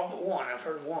 all but one, I've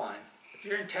heard one, if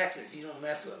you're in Texas, you don't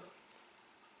mess with them.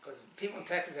 Because people in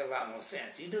Texas have a lot more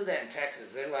sense. You do that in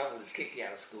Texas, they're liable to kick you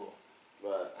out of school.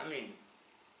 But I mean,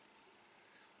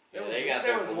 yeah, they got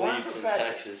their beliefs in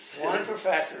Texas. One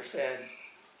professor said,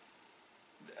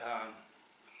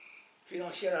 if you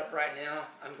don't shut up right now,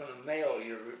 I'm going to mail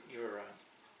your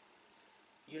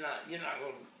you're not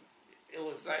going to. It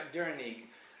was like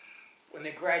when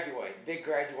they graduate, big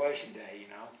graduation day, you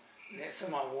know. And then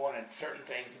someone wanted certain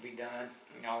things to be done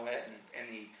and all that, and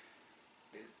the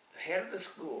head of the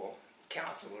school,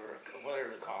 counselor,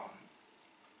 whatever they call him,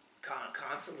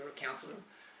 counselor.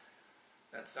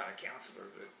 That's not a counselor,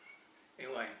 but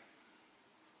anyway,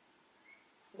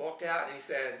 walked out and he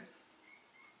said,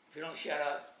 "If you don't shut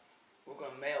up, we're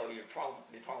going to mail your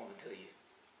diploma to you."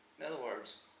 In other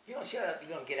words, if you don't shut up,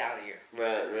 you're going to get out of here.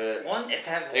 Right.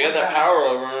 They got that power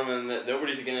over them, and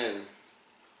nobody's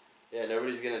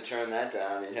gonna turn that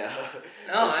down. You know.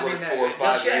 No, That's I mean, worth 4 or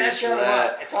 5 years for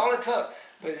that. That's all it took.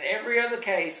 But in every other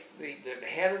case, the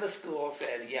head of the school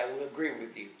said, "Yeah, we'll agree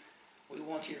with you. We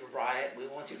want you to riot. We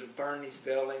want you to burn these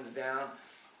buildings down.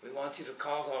 We want you to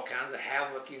cause all kinds of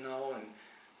havoc, you know." And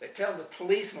they tell the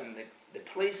policemen, the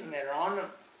policemen that are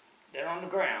on the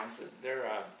grounds,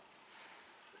 they're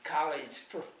college,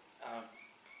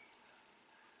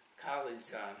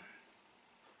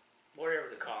 whatever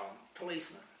they call them,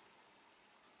 policemen.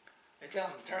 They tell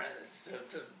them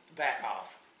to back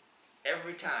off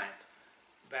every time.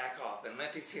 Back off and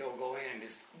let these people go in and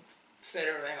just set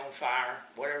everything on fire,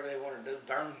 whatever they want to do,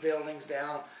 burn buildings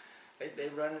down. They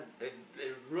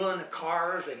ruin the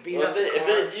cars, they beat up the cars. If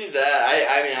they do that,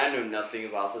 I mean, I know nothing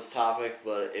about this topic,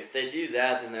 but if they do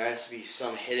that, then there has to be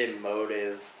some hidden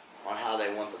motive on how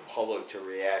they want the public to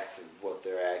react to what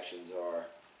their actions are.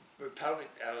 Public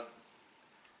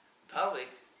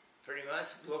pretty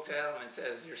much looks at them and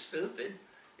says, "You're stupid,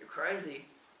 you're crazy,"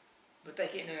 but they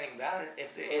can't do anything about it.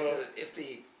 If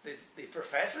the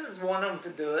professors want them to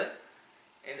do it,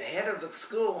 and the head of the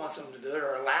school wants them to do it,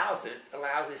 or allows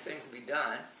these things to be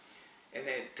done, and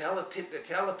they tell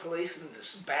the policemen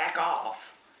to back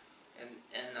off, and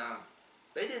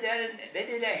they did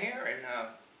that here in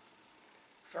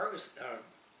Ferguson,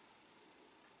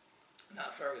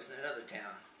 not Ferguson, another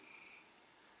town.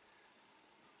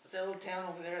 What's that little town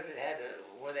over there that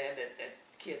where they had that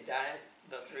kid died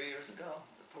about 3 years ago?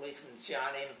 The policeman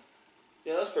shot him.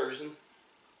 Yeah, that's Ferguson.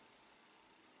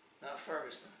 Not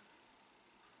Ferguson.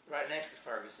 Right next to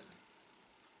Ferguson.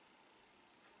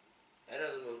 That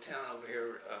other little town over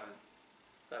here,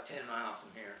 about 10 miles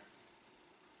from here,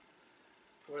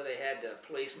 where they had the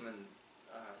policeman.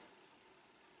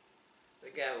 The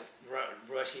guy was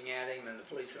rushing at him, and the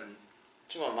policeman.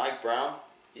 You talking about Mike Brown?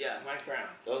 Yeah, Mike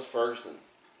Brown. That was Ferguson.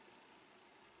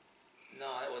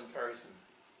 No, that wasn't Ferguson.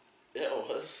 Yeah, it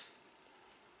was.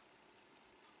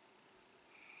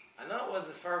 I know it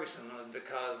wasn't Ferguson. It was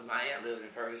because my aunt lived in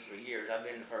Ferguson for years. I've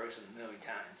been to Ferguson a million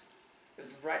times. It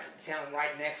was the town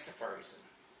right next to Ferguson.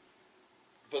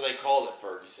 But they called it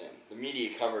Ferguson. The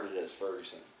media covered it as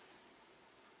Ferguson.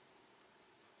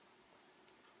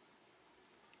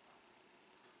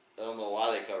 I don't know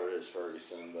why they covered it as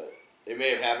Ferguson, but it may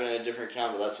have happened in a different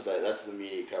account, but that's what the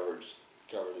media covered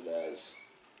it as.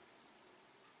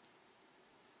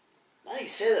 Now you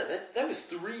say that was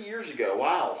 3 years ago.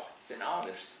 Wow. It's in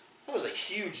August. That was a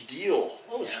huge deal.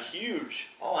 That was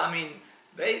huge. Oh, I mean,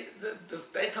 they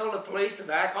told the police to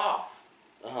back off,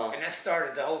 Uh-huh. and that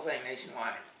started the whole thing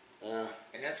nationwide. Yeah.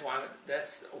 And that's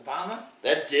Obama.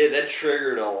 That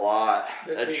triggered a lot.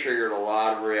 The That big- triggered a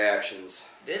lot of reactions.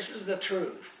 This is the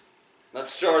truth. That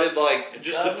started like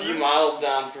just a few Governor? miles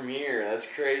down from here. That's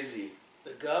crazy.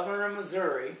 The governor of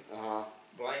Missouri Uh-huh.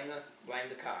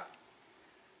 blamed the cop.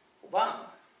 Obama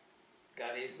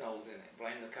got his nose in it.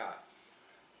 Blamed the cop.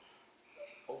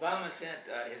 Obama sent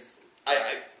his.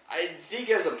 I think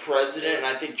as a president, and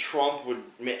I think Trump would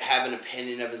have an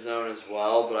opinion of his own as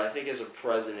well, but I think as a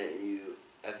president,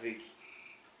 I think,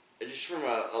 just from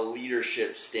a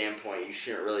leadership standpoint, you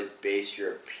shouldn't really base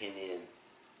your opinion.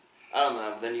 I don't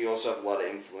know, but then you also have a lot of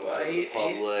influence over the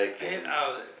public.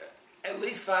 At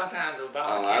least 5 times Obama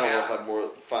I came don't know out.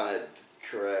 if I find that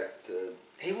correct to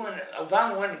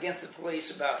Obama went against the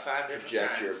police about 5 different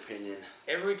project times. your opinion.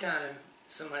 Every time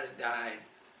somebody died,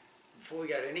 before we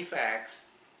got any facts,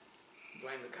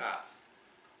 blame the cops.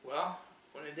 Well,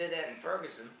 when they did that in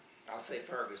Ferguson, I'll say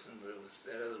Ferguson, but it was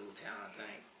that other little town, I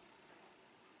think.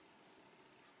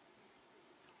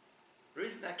 The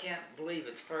reason I can't believe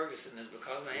it's Ferguson is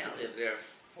because my aunt lived there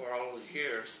for all those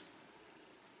years.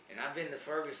 And I've been to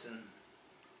Ferguson.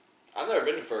 I've never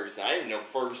been to Ferguson. I didn't even know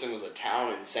Ferguson was a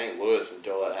town in St. Louis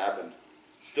until that happened.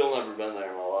 Still never been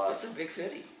there in my life. It's a big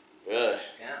city. Really?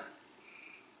 Yeah.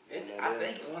 I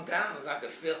think at one time it was like the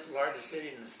 5th largest city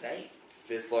in the state.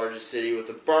 5th largest city with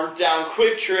a burnt down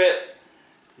Quick Trip.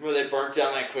 Remember they burnt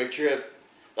down that Quick Trip?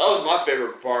 That was my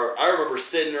favorite part. I remember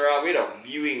sitting around. We had a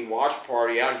viewing watch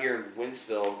party out here in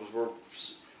Winsfield because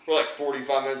we're like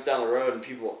 45 minutes down the road,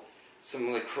 and some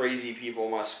of the crazy people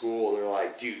in my school, they're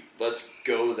like, dude, let's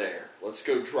go there. Let's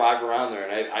go drive around there.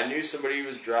 And I knew somebody who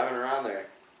was driving around there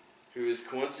who is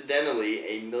coincidentally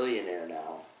a millionaire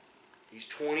now. He's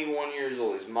 21 years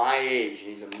old. He's my age, and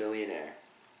he's a millionaire.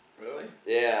 Really?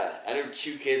 Yeah. I know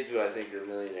 2 kids who I think are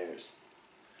millionaires.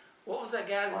 What was that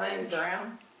guy's My name? age.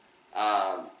 Brown?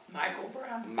 Um, Michael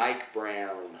Brown? Mike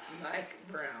Brown. Mike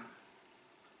Brown.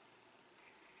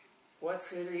 What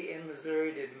city in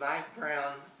Missouri did Mike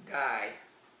Brown die?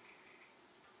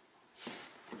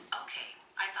 Okay,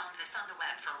 I found this on the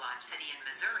web. For what city in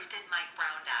Missouri did Mike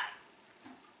Brown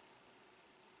die?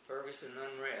 Ferguson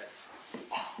unrest.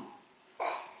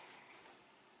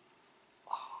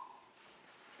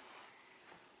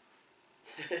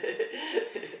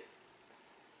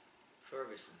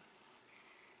 Ferguson.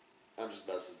 I'm just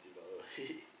messing with you, by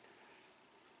the way.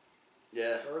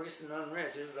 Yeah. Ferguson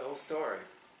unrest. Here's the whole story.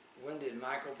 When did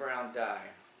Michael Brown die?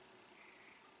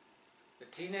 The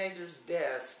teenager's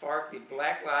death sparked the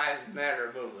Black Lives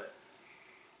Matter movement.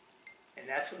 And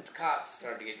that's when the cops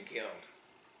started getting killed.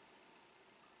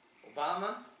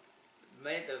 Obama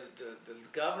made the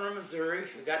governor of Missouri,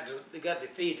 who got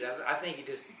defeated. I think he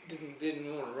just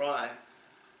didn't want to run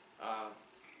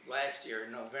last year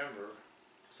in November.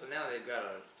 So now they've got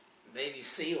a Navy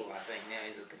SEAL, I think now.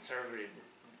 He's a conservative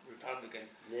Republican.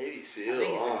 Navy SEAL, I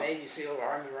think he's a Navy SEAL or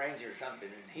Army Ranger or something.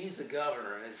 And he's the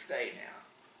governor of his state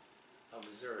now, of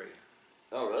Missouri.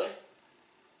 Oh, really?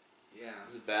 Yeah.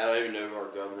 Is it bad? I don't even know who our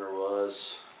governor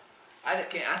was. I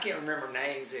can't remember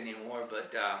names anymore,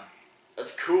 but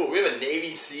That's cool. We have a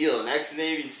Navy SEAL, an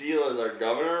ex-Navy SEAL as our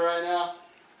governor right now.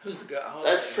 who's the governor?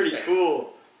 That's pretty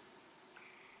cool.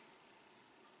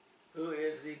 Who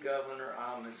is the governor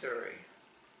of Missouri?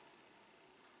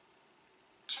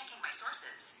 Checking my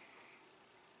sources.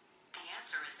 The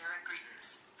answer is Eric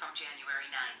Greitens from January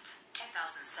 9th,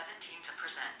 2017 to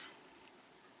present.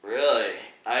 Really?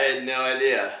 I had no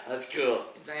idea. That's cool.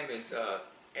 His name is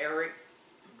Eric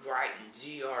Greitens,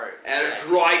 G-R. Eric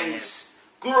Greitens.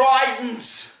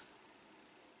 Greitens!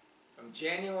 From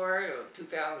January of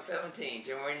 2017,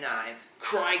 January 9th.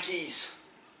 Crikeys.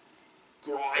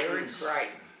 Eric Greitens. Greitens.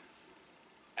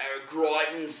 Eric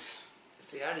Greitens.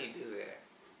 See, how do you do that?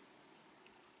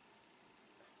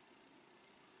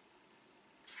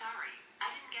 Sorry, I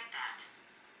didn't get that.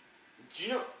 Do you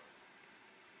know...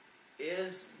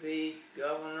 Is the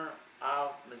governor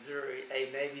of Missouri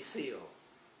a Navy SEAL?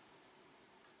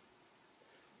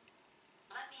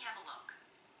 Let me have a look.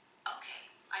 Okay,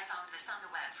 I found this on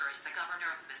the web. For is the governor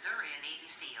of Missouri a Navy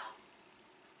SEAL?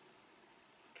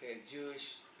 Okay,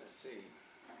 Jewish, let's see.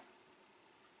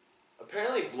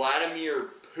 Apparently Vladimir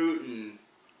Putin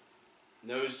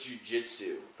knows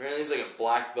jiu-jitsu. Apparently he's like a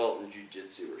black belt in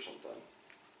jiu-jitsu or something.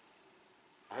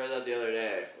 I heard that the other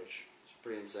day, which is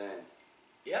pretty insane.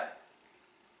 Yep.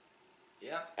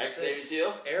 Yep. Ex-Navy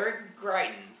SEAL? Eric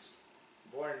Greitens,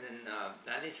 born in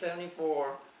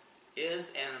 1974, is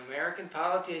an American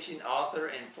politician, author,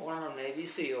 and former Navy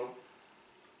SEAL,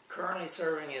 currently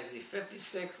serving as the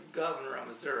 56th governor of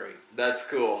Missouri. That's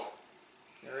cool.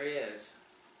 There he is.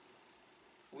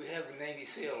 We have a Navy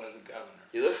SEAL as a governor.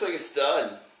 He looks like a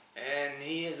stud. And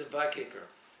he is a butt kicker.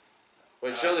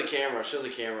 Wait, show the camera. Show the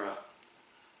camera.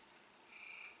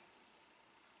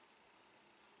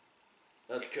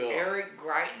 That's cool. Eric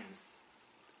Greitens,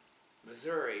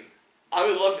 Missouri. I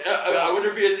would love. I wonder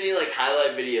if he has any like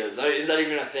highlight videos. Is that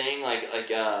even a thing? Like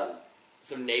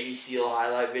some Navy SEAL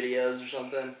highlight videos or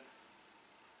something.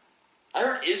 I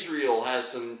heard Israel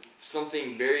has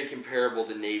something very comparable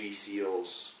to Navy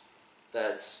SEALs.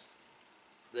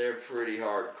 They're pretty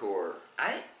hardcore.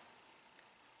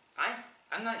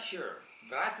 I'm not sure,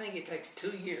 but I think it takes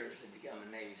 2 years to become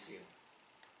a Navy SEAL.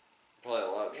 Probably a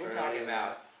lot of We're training. talking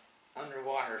about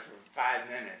underwater for 5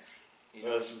 minutes. You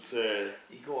know, That's insane.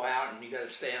 you go out and you got to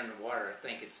stay underwater. I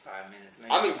think it's 5 minutes.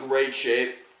 Maybe. I'm in great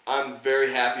shape. I'm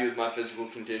very happy with my physical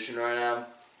condition right now,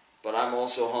 but I'm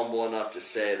also humble enough to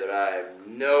say that I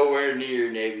am nowhere near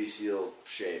Navy SEAL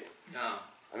shape. No.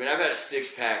 I mean, I've had a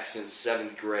six-pack since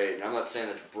 7th grade, and I'm not saying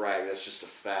that to brag, that's just a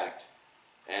fact.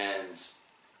 And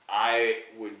I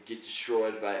would get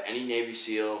destroyed by any Navy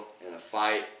SEAL in a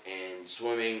fight, and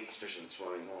swimming, especially in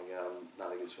swimming, oh my god, I'm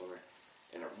not a good swimmer.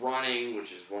 And running,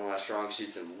 which is one of my strong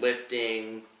suits, and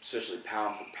lifting, especially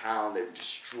pound for pound, they would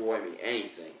destroy me,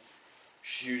 anything.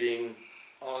 Shooting,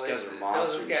 Oh, these guys are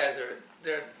monsters. Those guys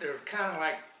they're kind of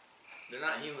like, they're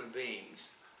not human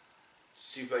beings.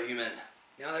 Superhuman.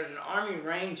 Now there's an Army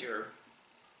Ranger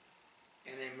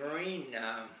and a Marine,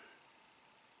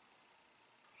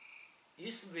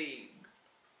 used to be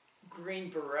Green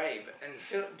Beret,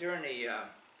 but during the,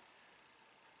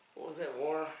 what was that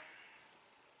war?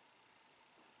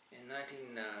 In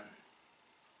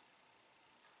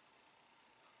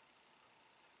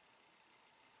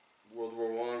World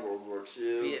War I, World War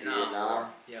II, Vietnam War.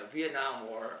 Yeah, Vietnam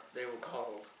War, they were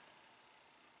called.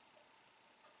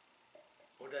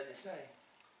 What did they say?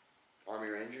 Army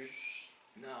Rangers.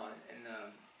 No, and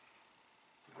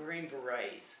Green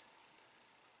Berets.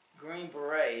 Green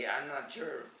Beret, I'm not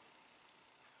sure.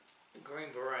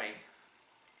 Green Beret.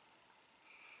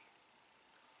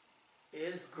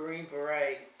 Is Green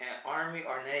Beret an Army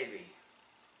or Navy?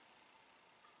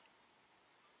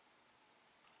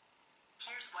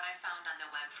 Here's what I found on the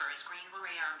web for is Green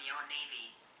Beret Army or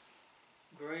Navy.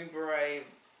 Green Beret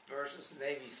versus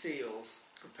Navy SEALs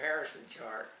comparison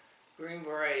chart. Green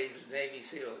Berets, Navy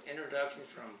SEAL. Introduction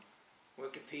from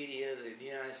Wikipedia, the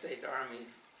United States Army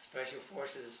Special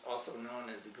Forces, also known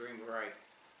as the Green Beret.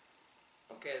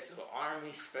 Okay, so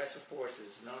Army Special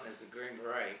Forces, known as the Green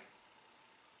Beret.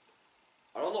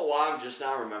 I don't know why I'm just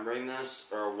now remembering this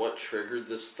or what triggered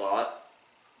this thought,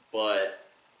 but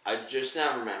I just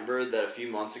now remembered that a few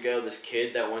months ago, this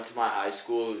kid that went to my high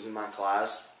school, who was in my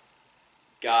class,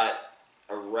 got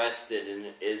arrested and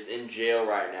is in jail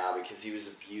right now because he was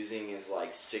abusing his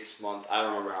like 6-month, I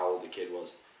don't remember how old the kid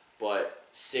was, but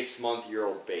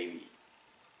 6-month-year-old baby.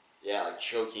 Yeah, like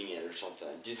choking it or something.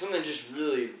 Dude, something just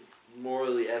really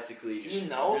morally, ethically, just You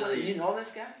know, really, you know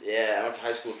this guy? yeah, I went to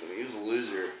high school with him. He was a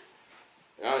loser.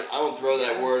 I don't throw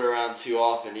that word around too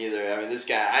often either. I mean, this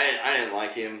guy, I didn't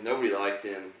like him. Nobody liked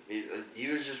him. He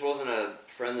just wasn't a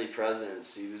friendly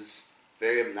presence. He was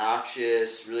very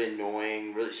obnoxious, really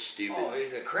annoying, really stupid. Oh,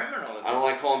 he's a criminal. I don't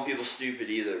like calling people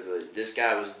stupid either, but this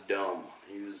guy was dumb.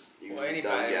 He was a dumb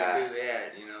Anybody guy. would do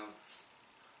that, you know.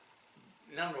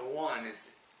 Number one,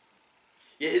 it's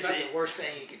Yeah, not the worst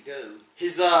thing you could do.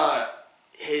 His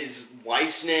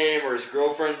wife's name or his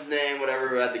girlfriend's name, whatever,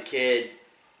 who had the kid,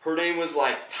 her name was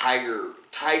like Tiger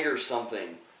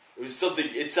something. It was something,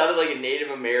 it sounded like a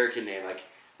Native American name. Like,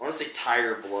 I want to say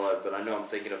Tiger Blood, but I know I'm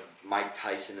thinking of Mike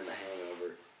Tyson in The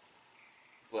Hangover.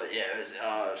 But yeah, it was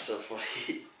so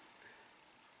funny.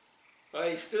 Well,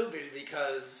 he's stupid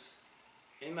because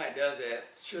anybody does that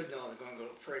should know they're going to go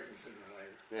to prison sooner or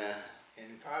later. Yeah.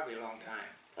 And probably a long time.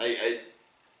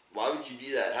 Why would you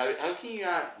do that? How can you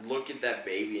not look at that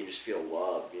baby and just feel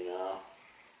love, you know?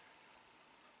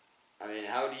 I mean,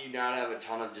 how do you not have a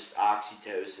ton of just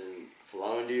oxytocin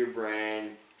flow into your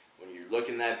brain when you're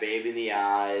looking that baby in the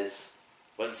eyes,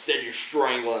 but instead you're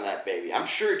strangling that baby? I'm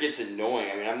sure it gets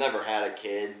annoying. I mean, I've never had a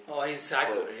kid. Oh, he's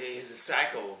psycho. He's a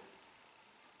psycho.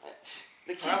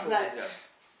 The kid's Probably not... does.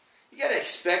 You gotta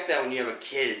expect that when you have a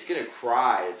kid. It's gonna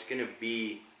cry. It's gonna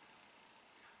be...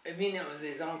 I mean, it was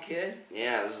his own kid?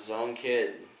 Yeah, it was his own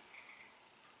kid.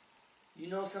 You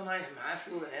know somebody from high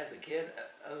school that has a kid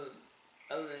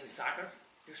other than soccer?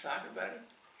 Your soccer buddy?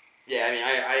 Yeah, I mean,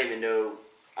 I didn't even know.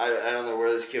 I don't know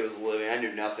where this kid was living. I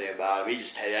knew nothing about him. I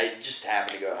just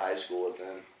happened to go to high school with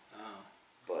him. Oh.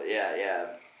 But yeah,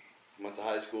 went to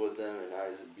high school with him, and now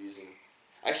he's abusing.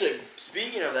 Actually,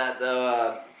 speaking of that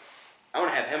though, I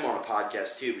want to have him on a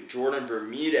podcast too. But Jordan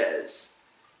Bermudez,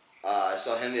 I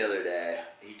saw him the other day.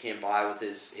 He came by with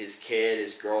his kid,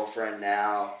 his girlfriend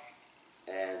now,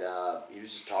 and he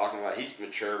was just talking about. He's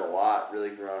matured a lot, really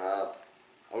grown up.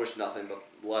 I wish nothing but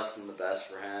less than the best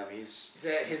for him. Is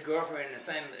that his girlfriend the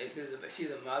same? Is she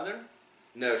the mother?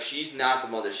 No, she's not the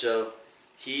mother. So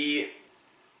he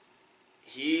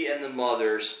and the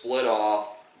mother split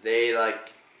off. They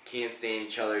can't stand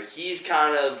each other. He's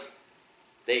kind of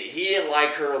he didn't like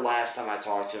her last time I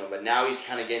talked to him, but now he's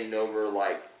kind of getting over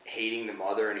hating the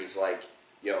mother, and he's like,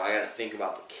 yo, I got to think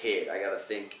about the kid. I got to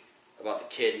think about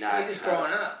the kid not. He's just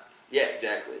growing up. Yeah,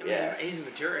 exactly. I mean, yeah. He's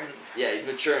maturing. Yeah, he's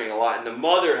maturing a lot, and the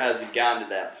mother hasn't gotten to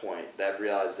that point, that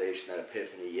realization, that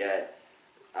epiphany yet,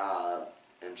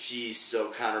 and she's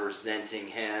still kind of resenting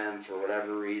him for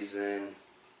whatever reason,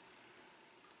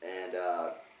 and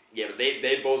yeah, but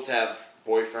they both have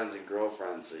boyfriends and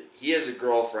girlfriends. He has a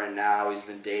girlfriend now. He's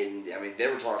been dating. I mean, they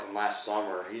were talking last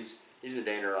summer. He's been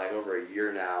dating her over a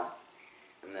year now,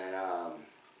 and then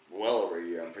well over a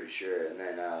year, I'm pretty sure, and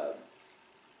then.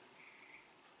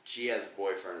 She has a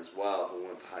boyfriend as well who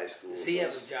went to high school. Does he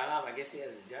have a job? I guess he has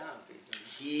a job.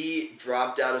 He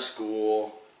dropped out of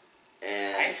school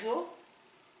and High school?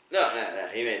 No.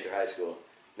 He made it through high school.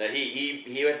 No,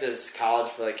 he went to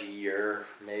college for a year,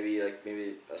 maybe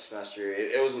a semester.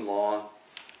 It wasn't long,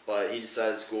 but he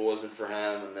decided school wasn't for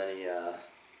him, and then he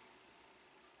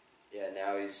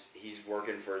now he's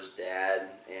working for his dad,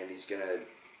 and he's gonna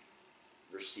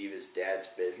receive his dad's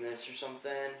business or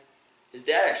something. His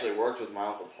dad actually worked with my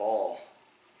Uncle Paul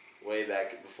way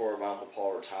back before my Uncle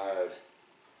Paul retired.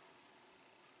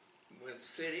 With the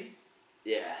city?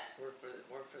 Yeah. Work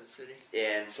for the city?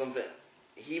 Yeah, and something...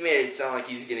 He made it sound like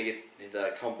he's going to get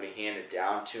the company handed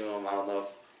down to him. I don't know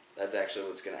if that's actually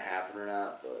what's going to happen or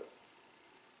not, but...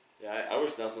 Yeah, I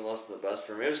wish nothing less than the best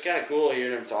for him. It was kind of cool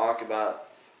hearing him talk about...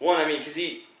 One, I mean, because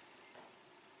he...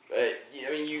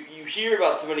 you hear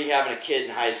about somebody having a kid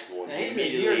in high school, and now, he's a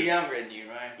year younger than you,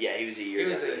 right? Yeah, he was a year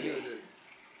younger. He was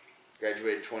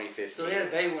graduated 2015. So he had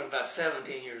a baby when about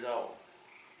 17 years old.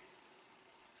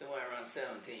 Somewhere around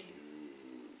 17.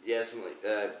 Yeah, something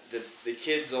like the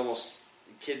kid's almost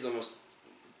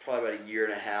probably about a year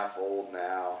and a half old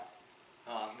now.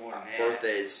 Oh, more than that.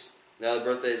 Birthdays. No, the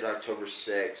birthday is October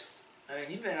 6th. I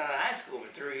mean, you've been out of high school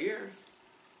for 3 years.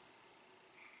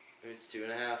 Maybe it's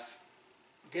 2.5.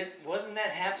 Wasn't that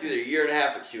It's happening? either a year and a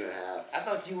half or 2.5. I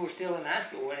thought you were still in high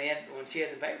school when she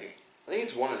had the baby. I think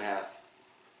it's 1.5.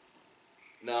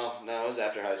 No, it was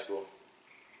after high school.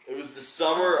 It was the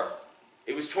summer.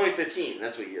 It was 2015.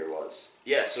 That's what year it was.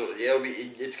 Yeah, so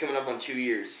it's coming up on 2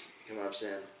 years. Coming up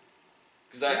soon.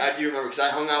 Because I do remember, because I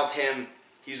hung out with him.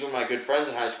 He's one of my good friends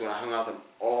in high school, and I hung out with him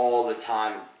all the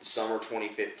time in summer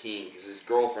 2015, because his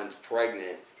girlfriend's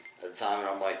pregnant at the time, and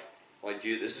I'm like,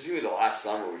 dude, this is gonna be the last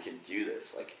summer we can do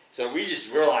this. So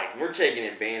we're taking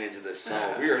advantage of this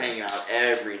summer. We were hanging out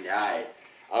every night.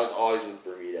 I was always with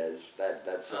Bermudez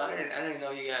that summer. I didn't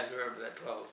know you guys were ever that close.